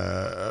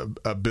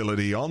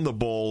ability on the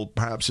ball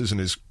perhaps isn't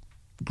his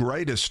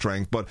greatest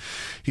strength, but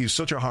he's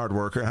such a hard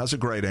worker, has a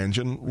great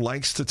engine,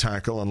 likes to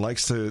tackle and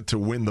likes to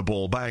win the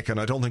ball back, and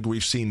I don't think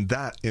we've seen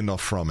that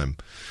enough from him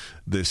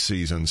this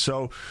season.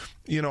 So,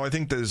 I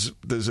think there's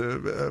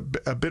a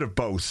bit of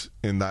both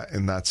in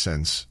that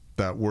sense,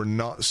 that we're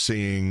not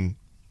seeing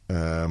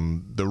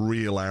the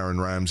real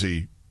Aaron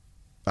Ramsey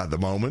at the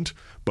moment,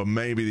 but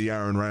maybe the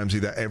Aaron Ramsey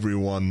that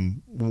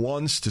everyone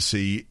wants to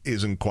see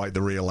isn't quite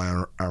the real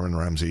Aaron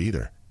Ramsey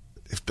either,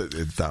 if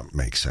that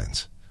makes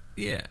sense.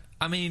 Yeah.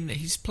 I mean,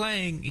 he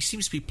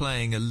seems to be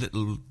playing a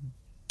little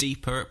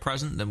deeper at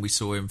present than we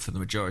saw him for the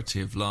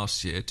majority of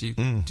last year. Do you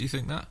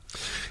think that?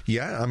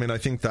 Yeah, I mean, I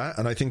think that,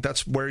 and I think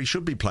that's where he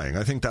should be playing.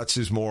 I think that's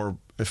his more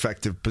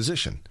effective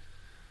position.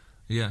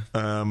 Yeah.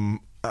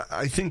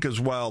 I think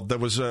as well, there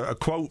was a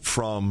quote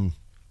from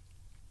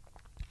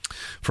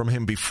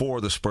him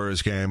before the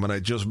Spurs game, and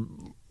it just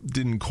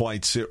didn't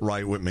quite sit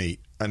right with me.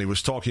 And he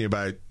was talking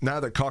about, now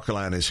that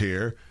Coquelin is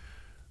here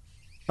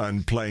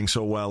and playing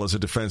so well as a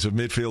defensive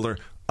midfielder,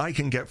 I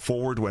can get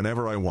forward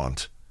whenever I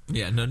want.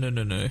 Yeah, no.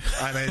 And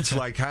it's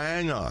like,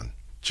 hang on.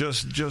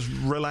 Just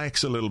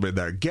relax a little bit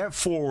there. Get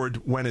forward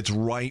when it's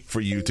right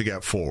for you to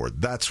get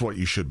forward. That's what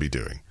you should be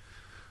doing.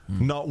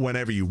 Not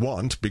whenever you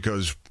want,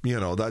 because,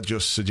 that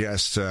just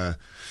suggests a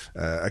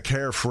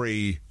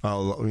carefree,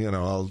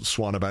 I'll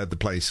swan about the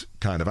place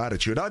kind of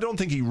attitude. I don't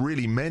think he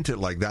really meant it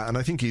like that, and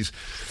I think he's,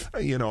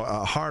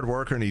 a hard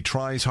worker, and he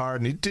tries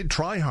hard, and he did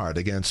try hard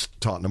against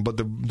Tottenham, but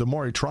the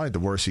more he tried, the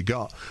worse he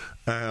got.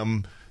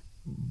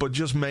 But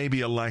just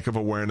maybe a lack of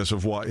awareness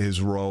of what his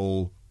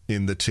role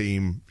in the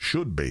team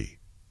should be.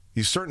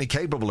 He's certainly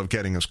capable of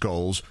getting us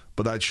goals,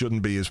 but that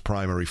shouldn't be his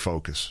primary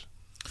focus.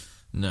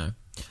 No.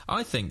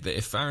 I think that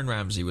if Aaron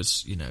Ramsey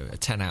was, a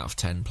 10 out of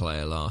 10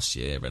 player last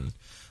year, and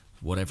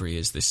whatever he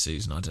is this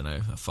season, I don't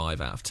know, a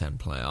 5 out of 10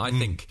 player, I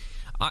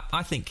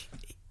think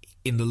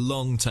in the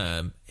long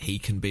term he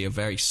can be a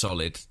very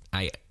solid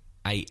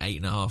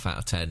 8.5 out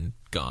of 10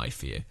 guy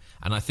for you.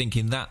 And I think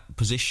in that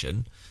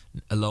position,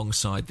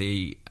 alongside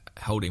the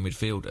holding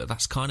midfielder,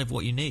 that's kind of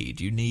what you need.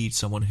 You need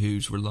someone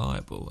who's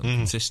reliable and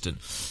consistent,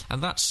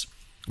 and that's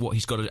what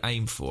he's got to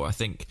aim for. I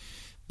think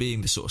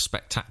being the sort of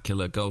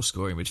spectacular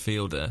goal-scoring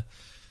midfielder,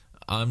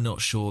 I'm not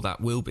sure that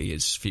will be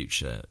his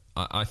future.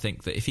 I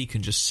think that if he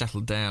can just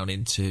settle down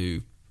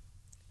into...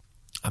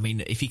 I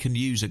mean, if he can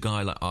use a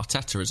guy like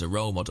Arteta as a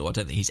role model, I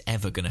don't think he's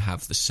ever going to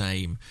have the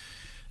same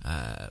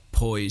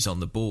poise on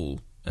the ball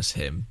as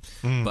him.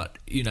 But,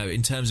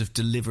 in terms of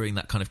delivering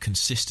that kind of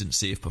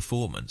consistency of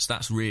performance,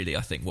 that's really,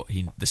 I think,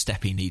 the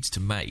step he needs to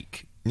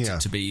make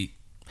to be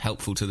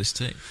helpful to this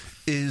team.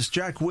 Is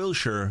Jack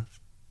Wilshere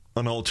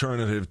an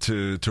alternative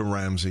to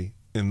Ramsey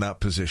in that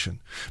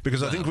position?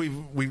 Because I think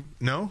we've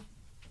no?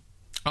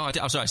 Oh,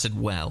 I'm sorry, I said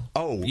well.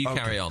 Oh, you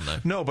carry on though.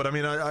 No, but I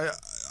mean, I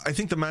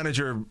think the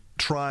manager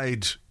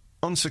tried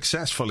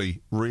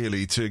unsuccessfully,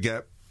 really, to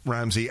get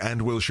Ramsey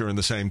and Wilshere in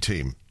the same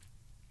team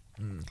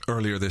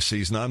earlier this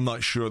season. I'm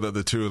not sure that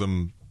the two of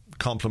them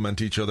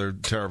complement each other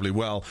terribly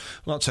well.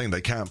 I'm not saying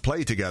they can't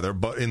play together,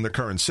 but in the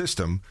current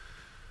system,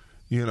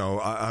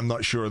 I'm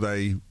not sure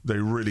they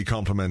really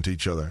complement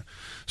each other.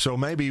 So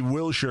maybe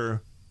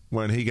Wilshere,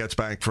 when he gets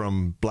back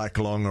from black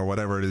lung or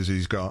whatever it is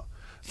he's got,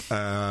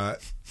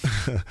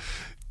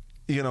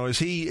 You know, is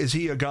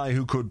he a guy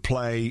who could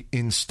play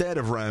instead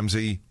of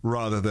Ramsey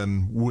rather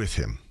than with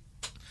him?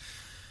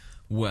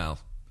 Well,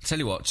 tell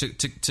you what,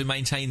 to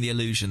maintain the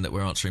illusion that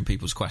we're answering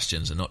people's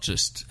questions and not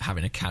just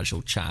having a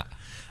casual chat,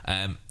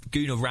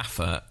 Gunnar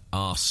Rafa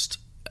asked,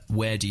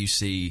 where do you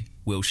see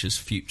Wilshere's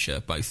future,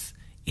 both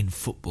in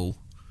football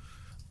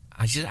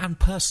and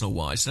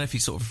personal-wise? I don't know if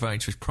he's sort of referring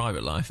to his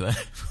private life there.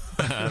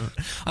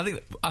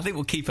 I think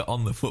we'll keep it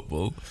on the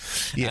football.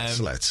 Yes,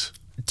 let's.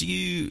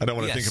 I don't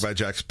want to think about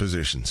Jack's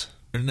positions.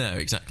 No,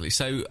 exactly.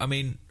 So, I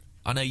mean,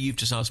 I know you've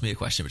just asked me a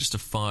question, but just to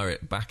fire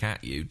it back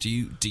at you, do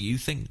you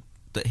think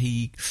that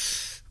he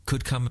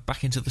could come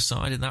back into the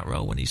side in that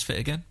role when he's fit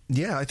again?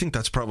 Yeah, I think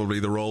that's probably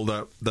the role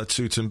that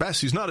suits him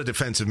best. He's not a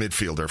defensive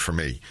midfielder for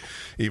me,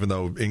 even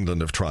though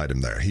England have tried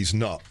him there. He's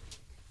not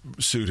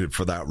suited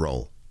for that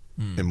role,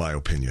 in my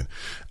opinion.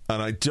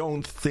 And I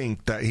don't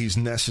think that he's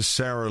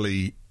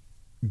necessarily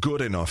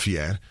good enough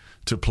yet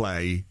to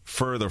play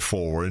further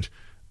forward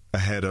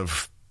ahead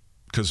of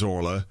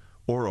Cazorla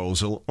or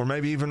Ozil or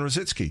maybe even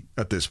Rosicky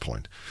at this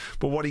point.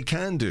 But what he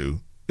can do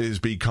is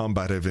be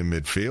combative in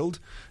midfield.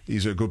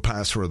 He's a good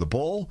passer of the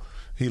ball.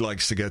 He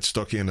likes to get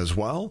stuck in as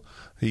well.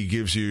 He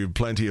gives you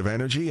plenty of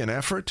energy and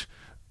effort.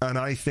 And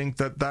I think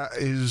that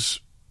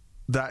is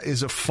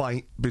a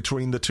fight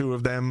between the two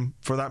of them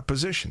for that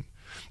position.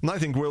 And I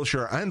think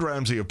Wilshere and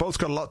Ramsey have both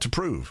got a lot to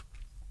prove.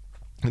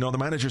 You know, the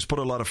managers put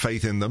a lot of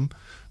faith in them,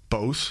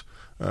 both.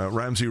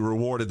 Ramsey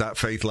rewarded that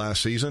faith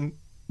last season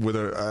with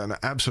an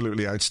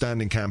absolutely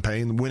outstanding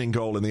campaign, winning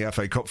goal in the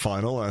FA Cup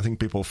final. I think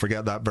people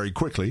forget that very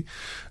quickly,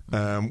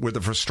 with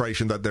the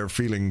frustration that they're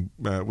feeling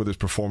with his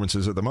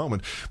performances at the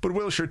moment. But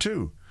Wilshere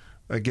too.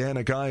 Again,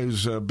 a guy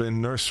who's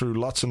been nursed through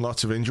lots and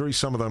lots of injuries,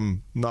 some of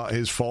them not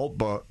his fault,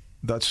 but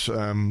that's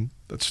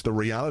the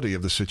reality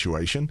of the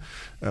situation.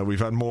 We've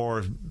had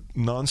more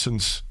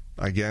nonsense,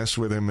 I guess,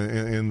 with him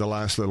in the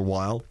last little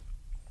while.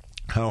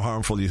 How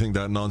harmful you think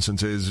that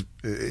nonsense is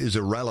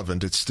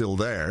irrelevant. It's still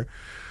there.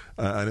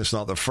 And it's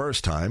not the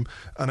first time.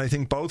 And I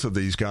think both of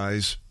these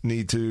guys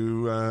need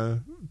to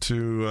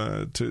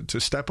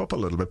step up a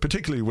little bit,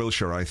 particularly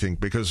Wilshere, I think,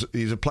 because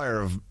he's a player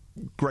of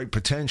great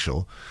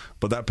potential,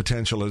 but that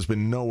potential has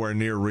been nowhere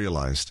near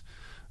realised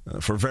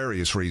for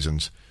various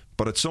reasons.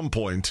 But at some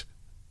point,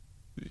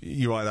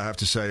 you either have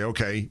to say,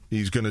 okay,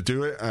 he's going to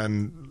do it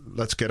and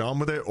let's get on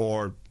with it,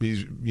 or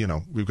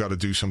we've got to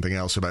do something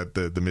else about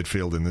the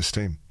midfield in this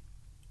team.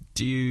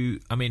 I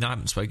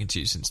haven't spoken to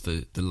you since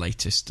the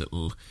latest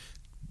little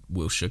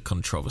Wilshere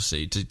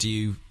controversy. Do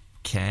you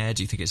care?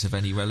 Do you think it's of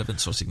any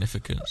relevance or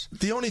significance?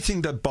 The only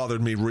thing that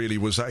bothered me really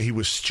was that he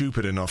was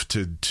stupid enough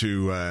to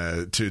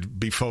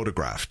be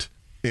photographed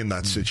in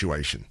that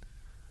situation.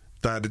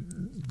 That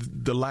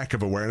the lack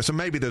of awareness, and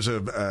maybe there's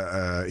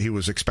he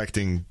was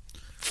expecting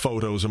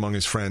photos among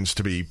his friends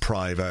to be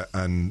private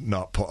and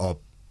not put up,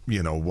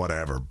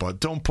 whatever. But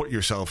don't put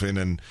yourself in,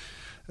 and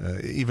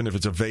even if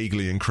it's a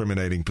vaguely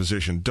incriminating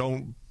position,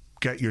 don't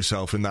get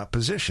yourself in that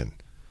position.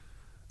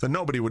 Then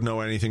nobody would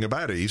know anything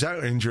about it. He's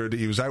out injured.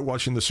 He was out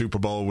watching the Super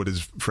Bowl with his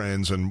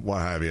friends and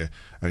what have you,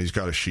 and he's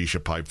got a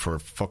shisha pipe for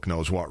fuck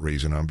knows what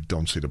reason. I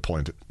don't see the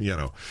point,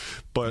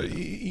 But,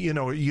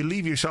 you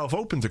leave yourself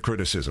open to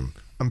criticism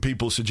and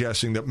people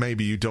suggesting that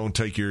maybe you don't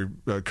take your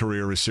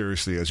career as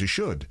seriously as you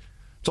should.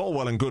 It's all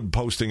well and good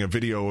posting a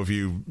video of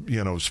you,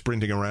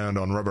 sprinting around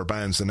on rubber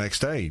bands the next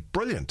day.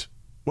 Brilliant.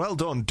 Well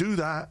done. Do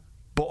that,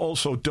 but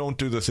also don't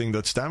do the thing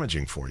that's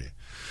damaging for you.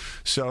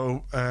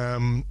 So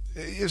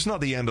it's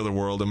not the end of the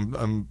world,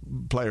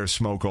 and players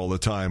smoke all the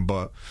time,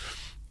 but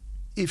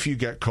if you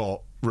get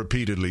caught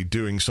repeatedly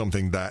doing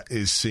something that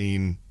is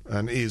seen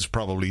and is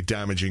probably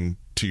damaging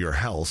to your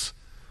health,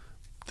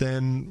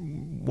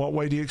 then what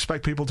way do you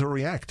expect people to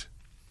react?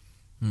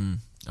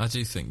 I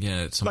do think,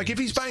 it's like if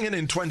he's banging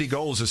in 20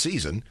 goals a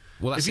season,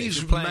 if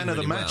he's man of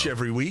the match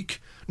every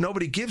week,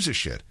 nobody gives a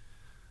shit.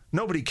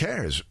 Nobody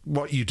cares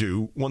what you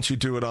do once you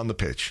do it on the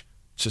pitch.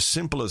 It's as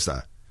simple as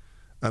that.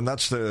 And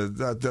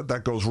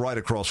that goes right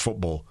across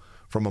football,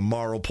 from a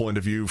moral point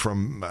of view,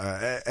 from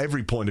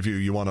every point of view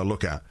you want to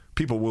look at.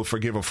 People will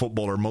forgive a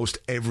footballer most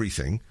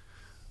everything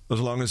as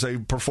long as they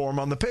perform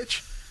on the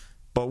pitch.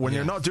 But when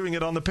you're not doing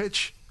it on the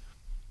pitch,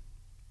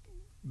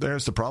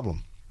 there's the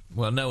problem.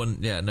 Well, no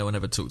one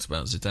ever talked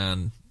about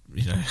Zidane,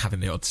 having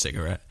the odd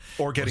cigarette.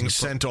 Or getting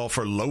sent off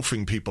for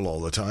loafing people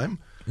all the time.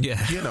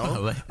 Yeah.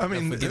 Well, I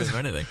mean, forgive him for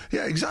anything.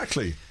 Yeah,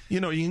 exactly.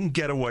 You can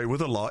get away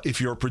with a lot if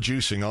you're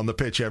producing on the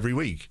pitch every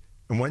week.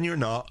 And when you're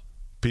not,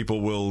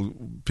 people will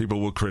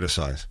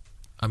criticise.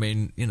 I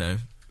mean,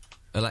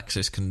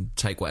 Alexis can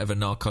take whatever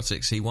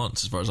narcotics he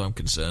wants, as far as I'm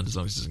concerned, as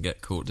long as he doesn't get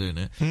caught doing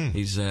it.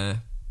 He's,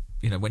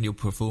 when you're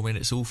performing,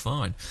 it's all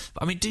fine.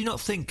 But, I mean, do you not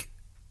think,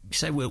 you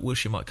say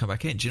Wilshere might come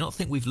back in, do you not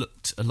think we've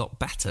looked a lot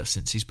better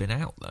since he's been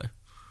out, though?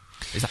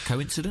 Is that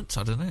coincidence?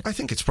 I don't know. I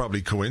think it's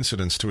probably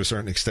coincidence to a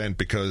certain extent,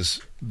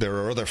 because there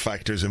are other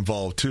factors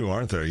involved too,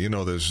 aren't there?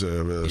 There's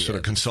a sort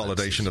of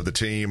consolidation of the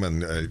team,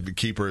 and the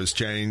keeper has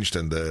changed,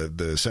 and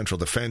the central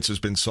defence has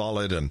been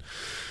solid, and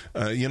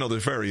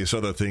there's various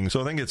other things.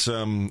 So I think it's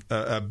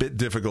a bit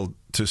difficult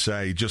to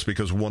say just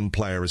because one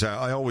player is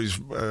out. I always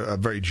are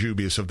very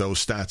dubious of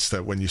those stats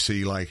that when you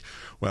see like,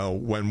 well,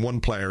 when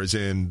one player is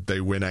in,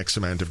 they win X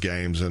amount of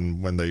games,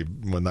 and when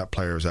that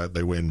player is out,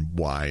 they win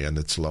Y, and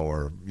it's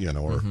lower, you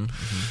know. Or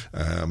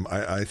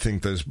I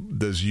think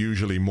there's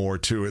usually more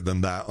to it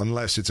than that,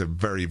 unless it's a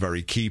very,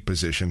 very key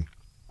position,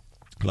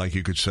 like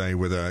you could say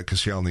with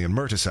Koscielny and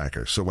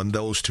Mertesacker. So when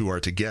those two are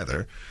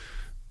together,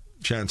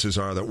 chances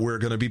are that we're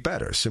going to be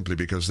better, simply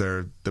because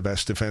they're the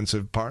best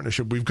defensive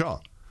partnership we've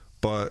got.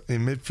 But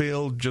in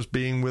midfield, just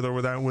being with or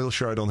without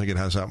Wilshere, I don't think it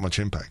has that much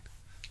impact.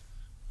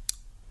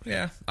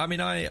 Yeah, I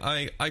mean,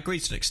 I agree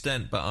to an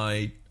extent, but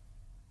I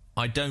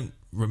don't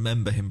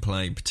remember him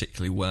playing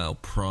particularly well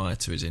prior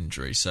to his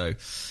injury. So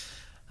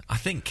I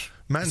think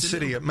Man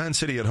City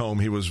at home,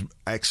 he was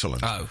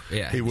excellent. Oh,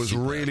 yeah. He was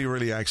really,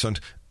 really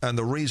excellent. And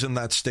the reason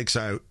that sticks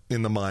out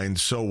in the mind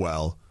so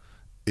well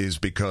is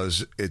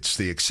because it's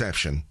the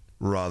exception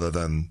rather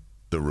than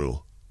the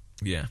rule.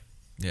 Yeah.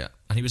 Yeah,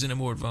 and he was in a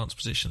more advanced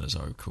position, as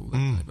I recall, that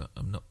day, but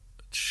I'm not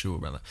sure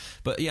about that.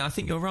 But yeah, I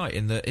think you're right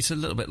in that it's a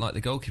little bit like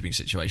the goalkeeping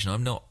situation.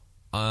 I'm not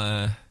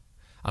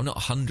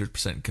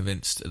 100%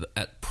 convinced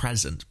at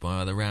present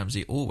by either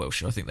Ramsey or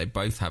Wilshere. I think they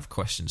both have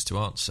questions to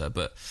answer,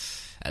 but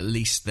at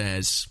least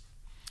there's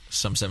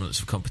some semblance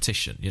of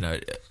competition. You know,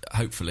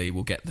 hopefully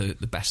we'll get the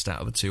best out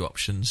of the two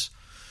options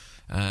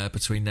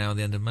between now and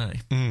the end of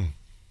May.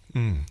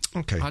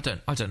 Okay. I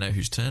don't know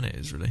whose turn it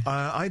is, really.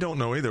 I don't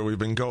know either. We've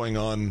been going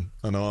on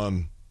and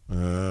on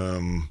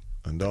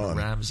and on.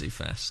 Ramsey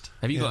Fest.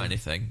 Have you got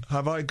anything?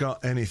 Have I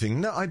got anything?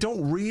 No, I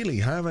don't really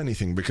have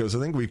anything, because I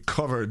think we've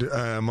covered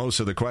most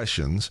of the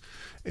questions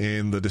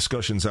in the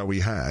discussions that we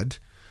had.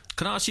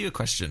 Can I ask you a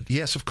question?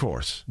 Yes, of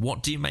course.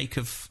 What do you make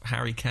of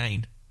Harry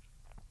Kane?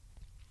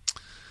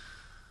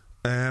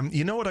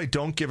 You know what I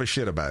don't give a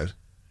shit about?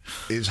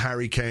 Is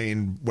Harry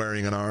Kane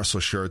wearing an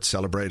Arsenal shirt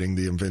celebrating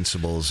the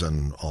Invincibles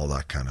and all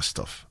that kind of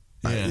stuff.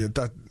 Yeah.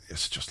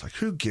 It's just like,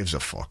 who gives a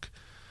fuck?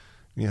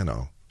 You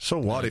know. So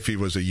what if he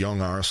was a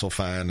young Arsenal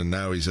fan and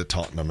now he's at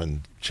Tottenham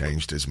and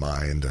changed his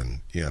mind,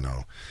 and, you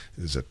know,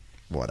 is it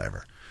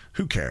whatever?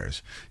 Who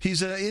cares?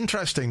 He's an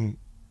interesting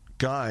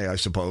guy, I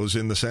suppose,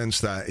 in the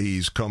sense that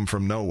he's come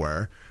from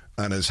nowhere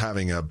and is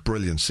having a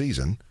brilliant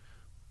season.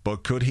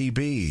 But could he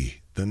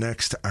be the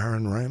next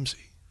Aaron Ramsey?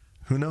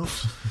 Who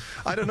knows?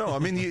 I don't know. I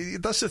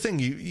mean, that's the thing.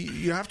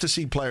 You have to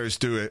see players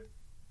do it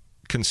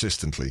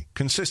consistently.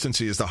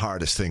 Consistency is the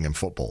hardest thing in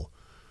football.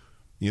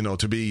 You know,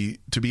 to be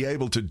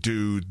able to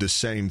do the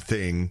same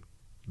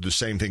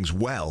things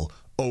well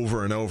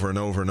over and over and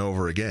over and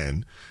over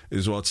again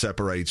is what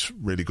separates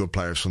really good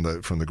players from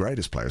the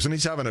greatest players. And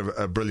he's having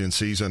a brilliant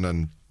season,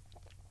 and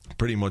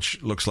pretty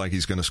much looks like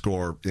he's going to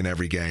score in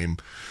every game.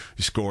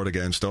 He scored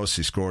against us.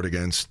 He scored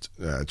against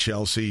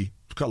Chelsea.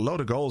 He's got a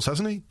load of goals,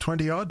 hasn't he?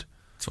 20-odd?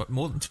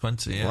 More than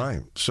 20, yeah.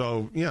 Right.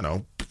 So, you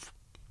know,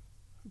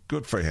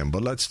 good for him.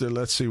 But let's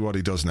see what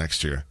he does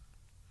next year.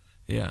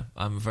 Yeah,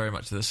 I'm very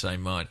much of the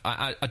same mind.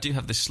 I do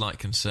have this slight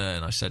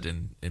concern. I said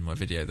in my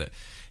video that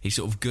he's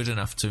sort of good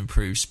enough to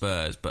improve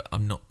Spurs, but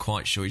I'm not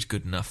quite sure he's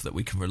good enough that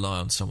we can rely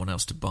on someone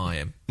else to buy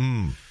him.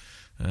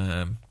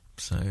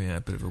 So, yeah,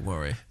 a bit of a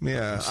worry.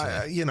 Yeah,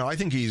 I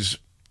think he's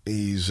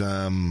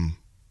going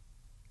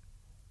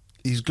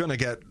to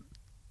get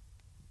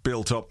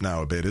built up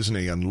now a bit, isn't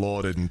he? And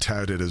lauded and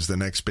touted as the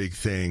next big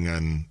thing.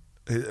 And,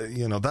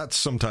 you know, that's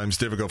sometimes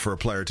difficult for a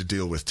player to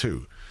deal with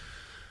too.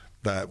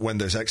 That when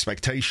there's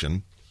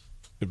expectation,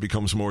 it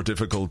becomes more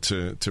difficult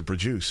to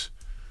produce.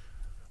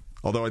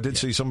 Although I did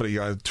see somebody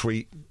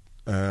tweet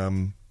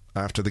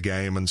after the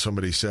game, and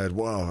somebody said,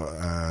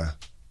 well,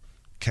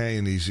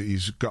 Kane,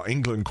 he's got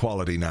England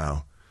quality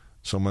now.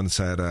 Someone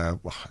said,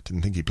 well, I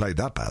didn't think he played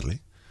that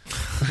badly.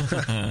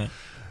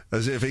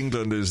 As if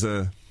England is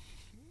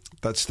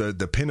that's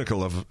the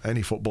pinnacle of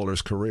any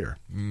footballer's career.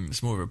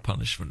 It's more of a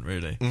punishment,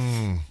 really.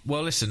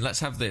 Well, listen,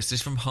 let's have this. This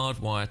is from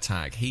Hardwire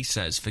Tag. He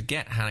says,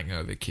 forget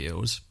hangover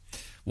cures.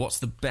 What's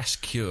the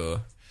best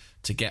cure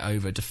to get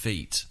over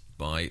defeat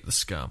by the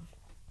scum?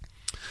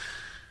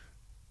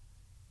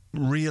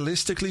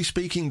 Realistically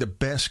speaking, the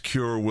best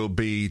cure will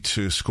be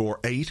to score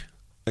 8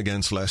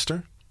 against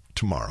Leicester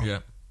tomorrow. Yeah.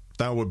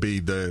 That would be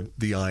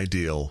the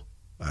ideal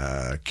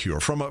cure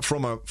from a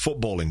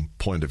footballing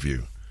point of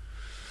view.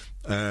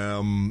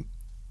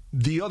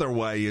 The other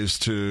way is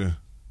to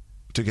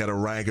get a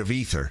rag of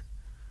ether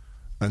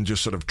and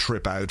just sort of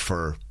trip out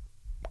for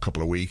a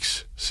couple of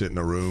weeks, sit in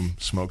a room,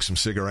 smoke some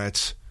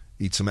cigarettes,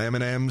 eat some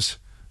M&Ms,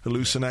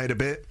 hallucinate a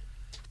bit,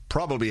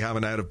 probably have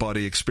an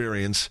out-of-body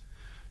experience.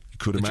 You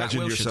could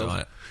imagine yourself...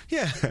 diet.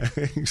 Yeah,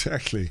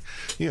 exactly.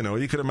 You know,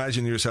 you could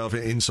imagine yourself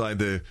inside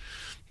the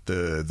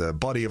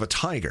body of a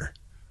tiger,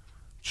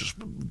 just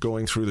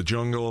going through the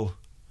jungle,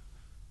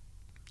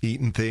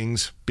 eating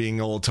things,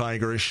 being all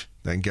tigerish,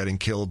 then getting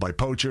killed by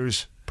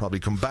poachers, probably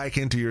come back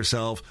into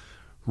yourself,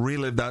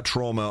 relive that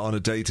trauma on a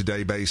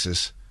day-to-day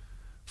basis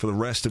for the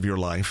rest of your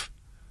life.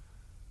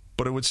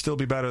 But it would still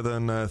be better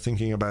than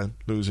thinking about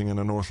losing in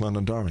a North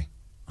London derby.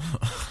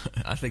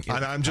 I think,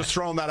 and I'm just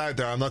throwing that out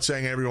there. I'm not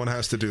saying everyone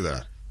has to do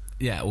that.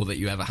 Yeah, or that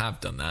you ever have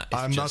done that.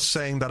 I'm not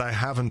saying that I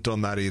haven't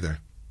done that either.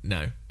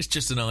 No, it's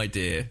just an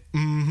idea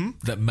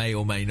that may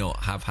or may not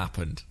have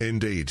happened.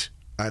 Indeed.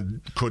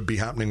 And could be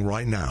happening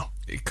right now.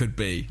 It could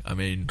be. I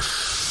mean,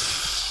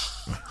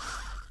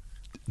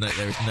 no,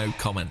 there is no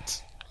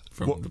comment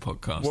from the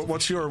podcast.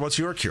 What's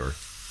your cure?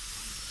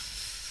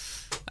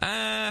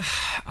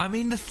 I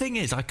mean, the thing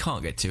is, I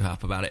can't get too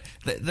happy about it.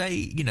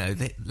 They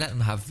let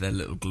them have their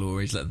little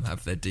glories, let them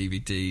have their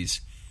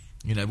DVDs.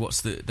 You know,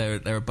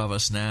 they're above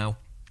us now.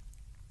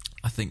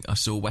 I think I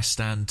saw West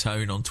Stand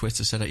Tone on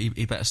Twitter said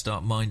he better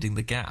start minding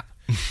the gap.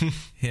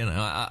 You know,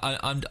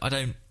 I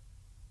don't.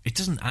 It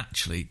doesn't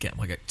actually get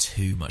my goat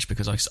too much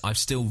because I'm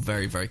still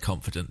very, very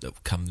confident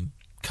that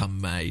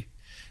come May,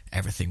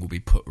 everything will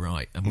be put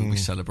right and we'll be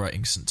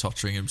celebrating St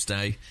Totteringham's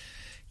Day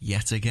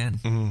yet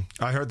again.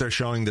 I heard they're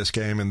showing this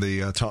game in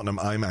the Tottenham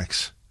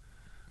IMAX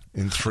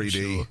in 3D.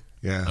 Sure.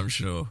 Yeah, I'm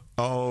sure.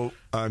 Oh,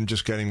 I'm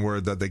just getting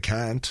word that they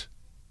can't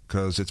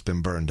because it's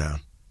been burned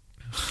down.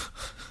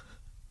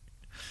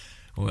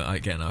 Well,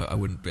 again, I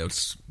wouldn't be able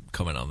to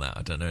comment on that.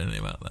 I don't know anything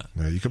about that.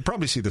 Yeah, you could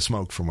probably see the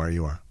smoke from where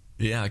you are.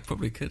 Yeah, I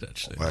probably could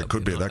actually. Well, it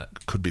could be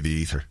that could be the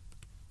ether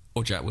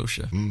or Jack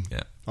Wilshere.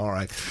 Yeah. All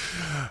right.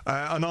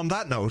 And on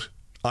that note,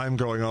 I'm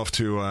going off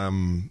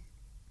to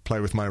play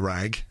with my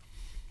rag.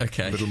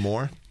 Okay. A little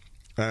more.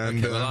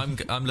 And, okay, well, I'm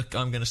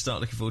going to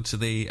start looking forward to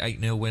the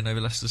 8-0 win over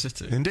Leicester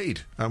City.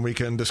 Indeed. And we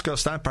can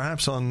discuss that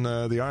perhaps on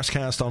the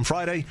Arsecast on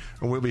Friday.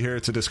 And we'll be here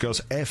to discuss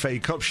FA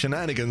Cup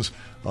shenanigans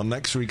on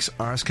next week's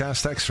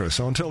Arsecast Extra.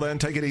 So until then,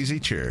 take it easy.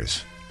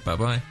 Cheers.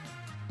 Bye-bye.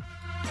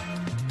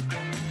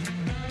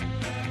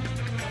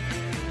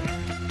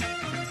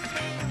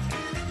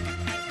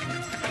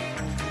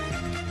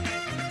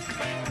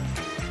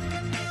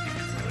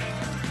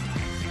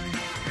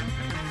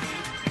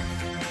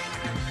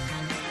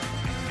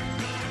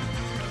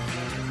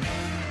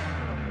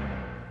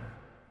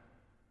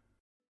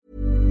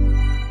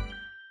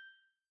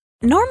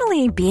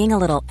 Normally, being a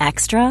little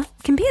extra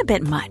can be a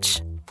bit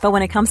much, but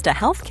when it comes to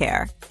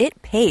healthcare, it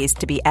pays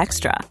to be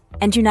extra.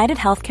 And United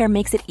Healthcare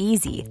makes it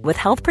easy with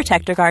Health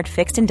Protector Guard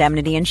fixed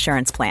indemnity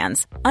insurance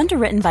plans.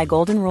 Underwritten by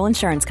Golden Rule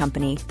Insurance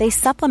Company, they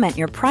supplement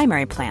your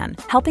primary plan,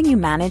 helping you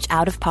manage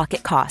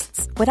out-of-pocket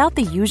costs without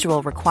the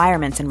usual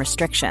requirements and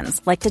restrictions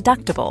like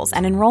deductibles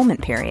and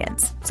enrollment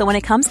periods. So when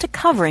it comes to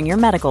covering your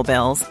medical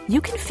bills,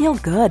 you can feel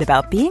good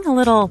about being a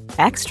little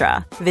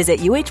extra. Visit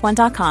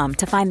UH1.com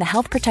to find the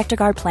Health Protector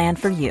Guard plan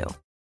for you.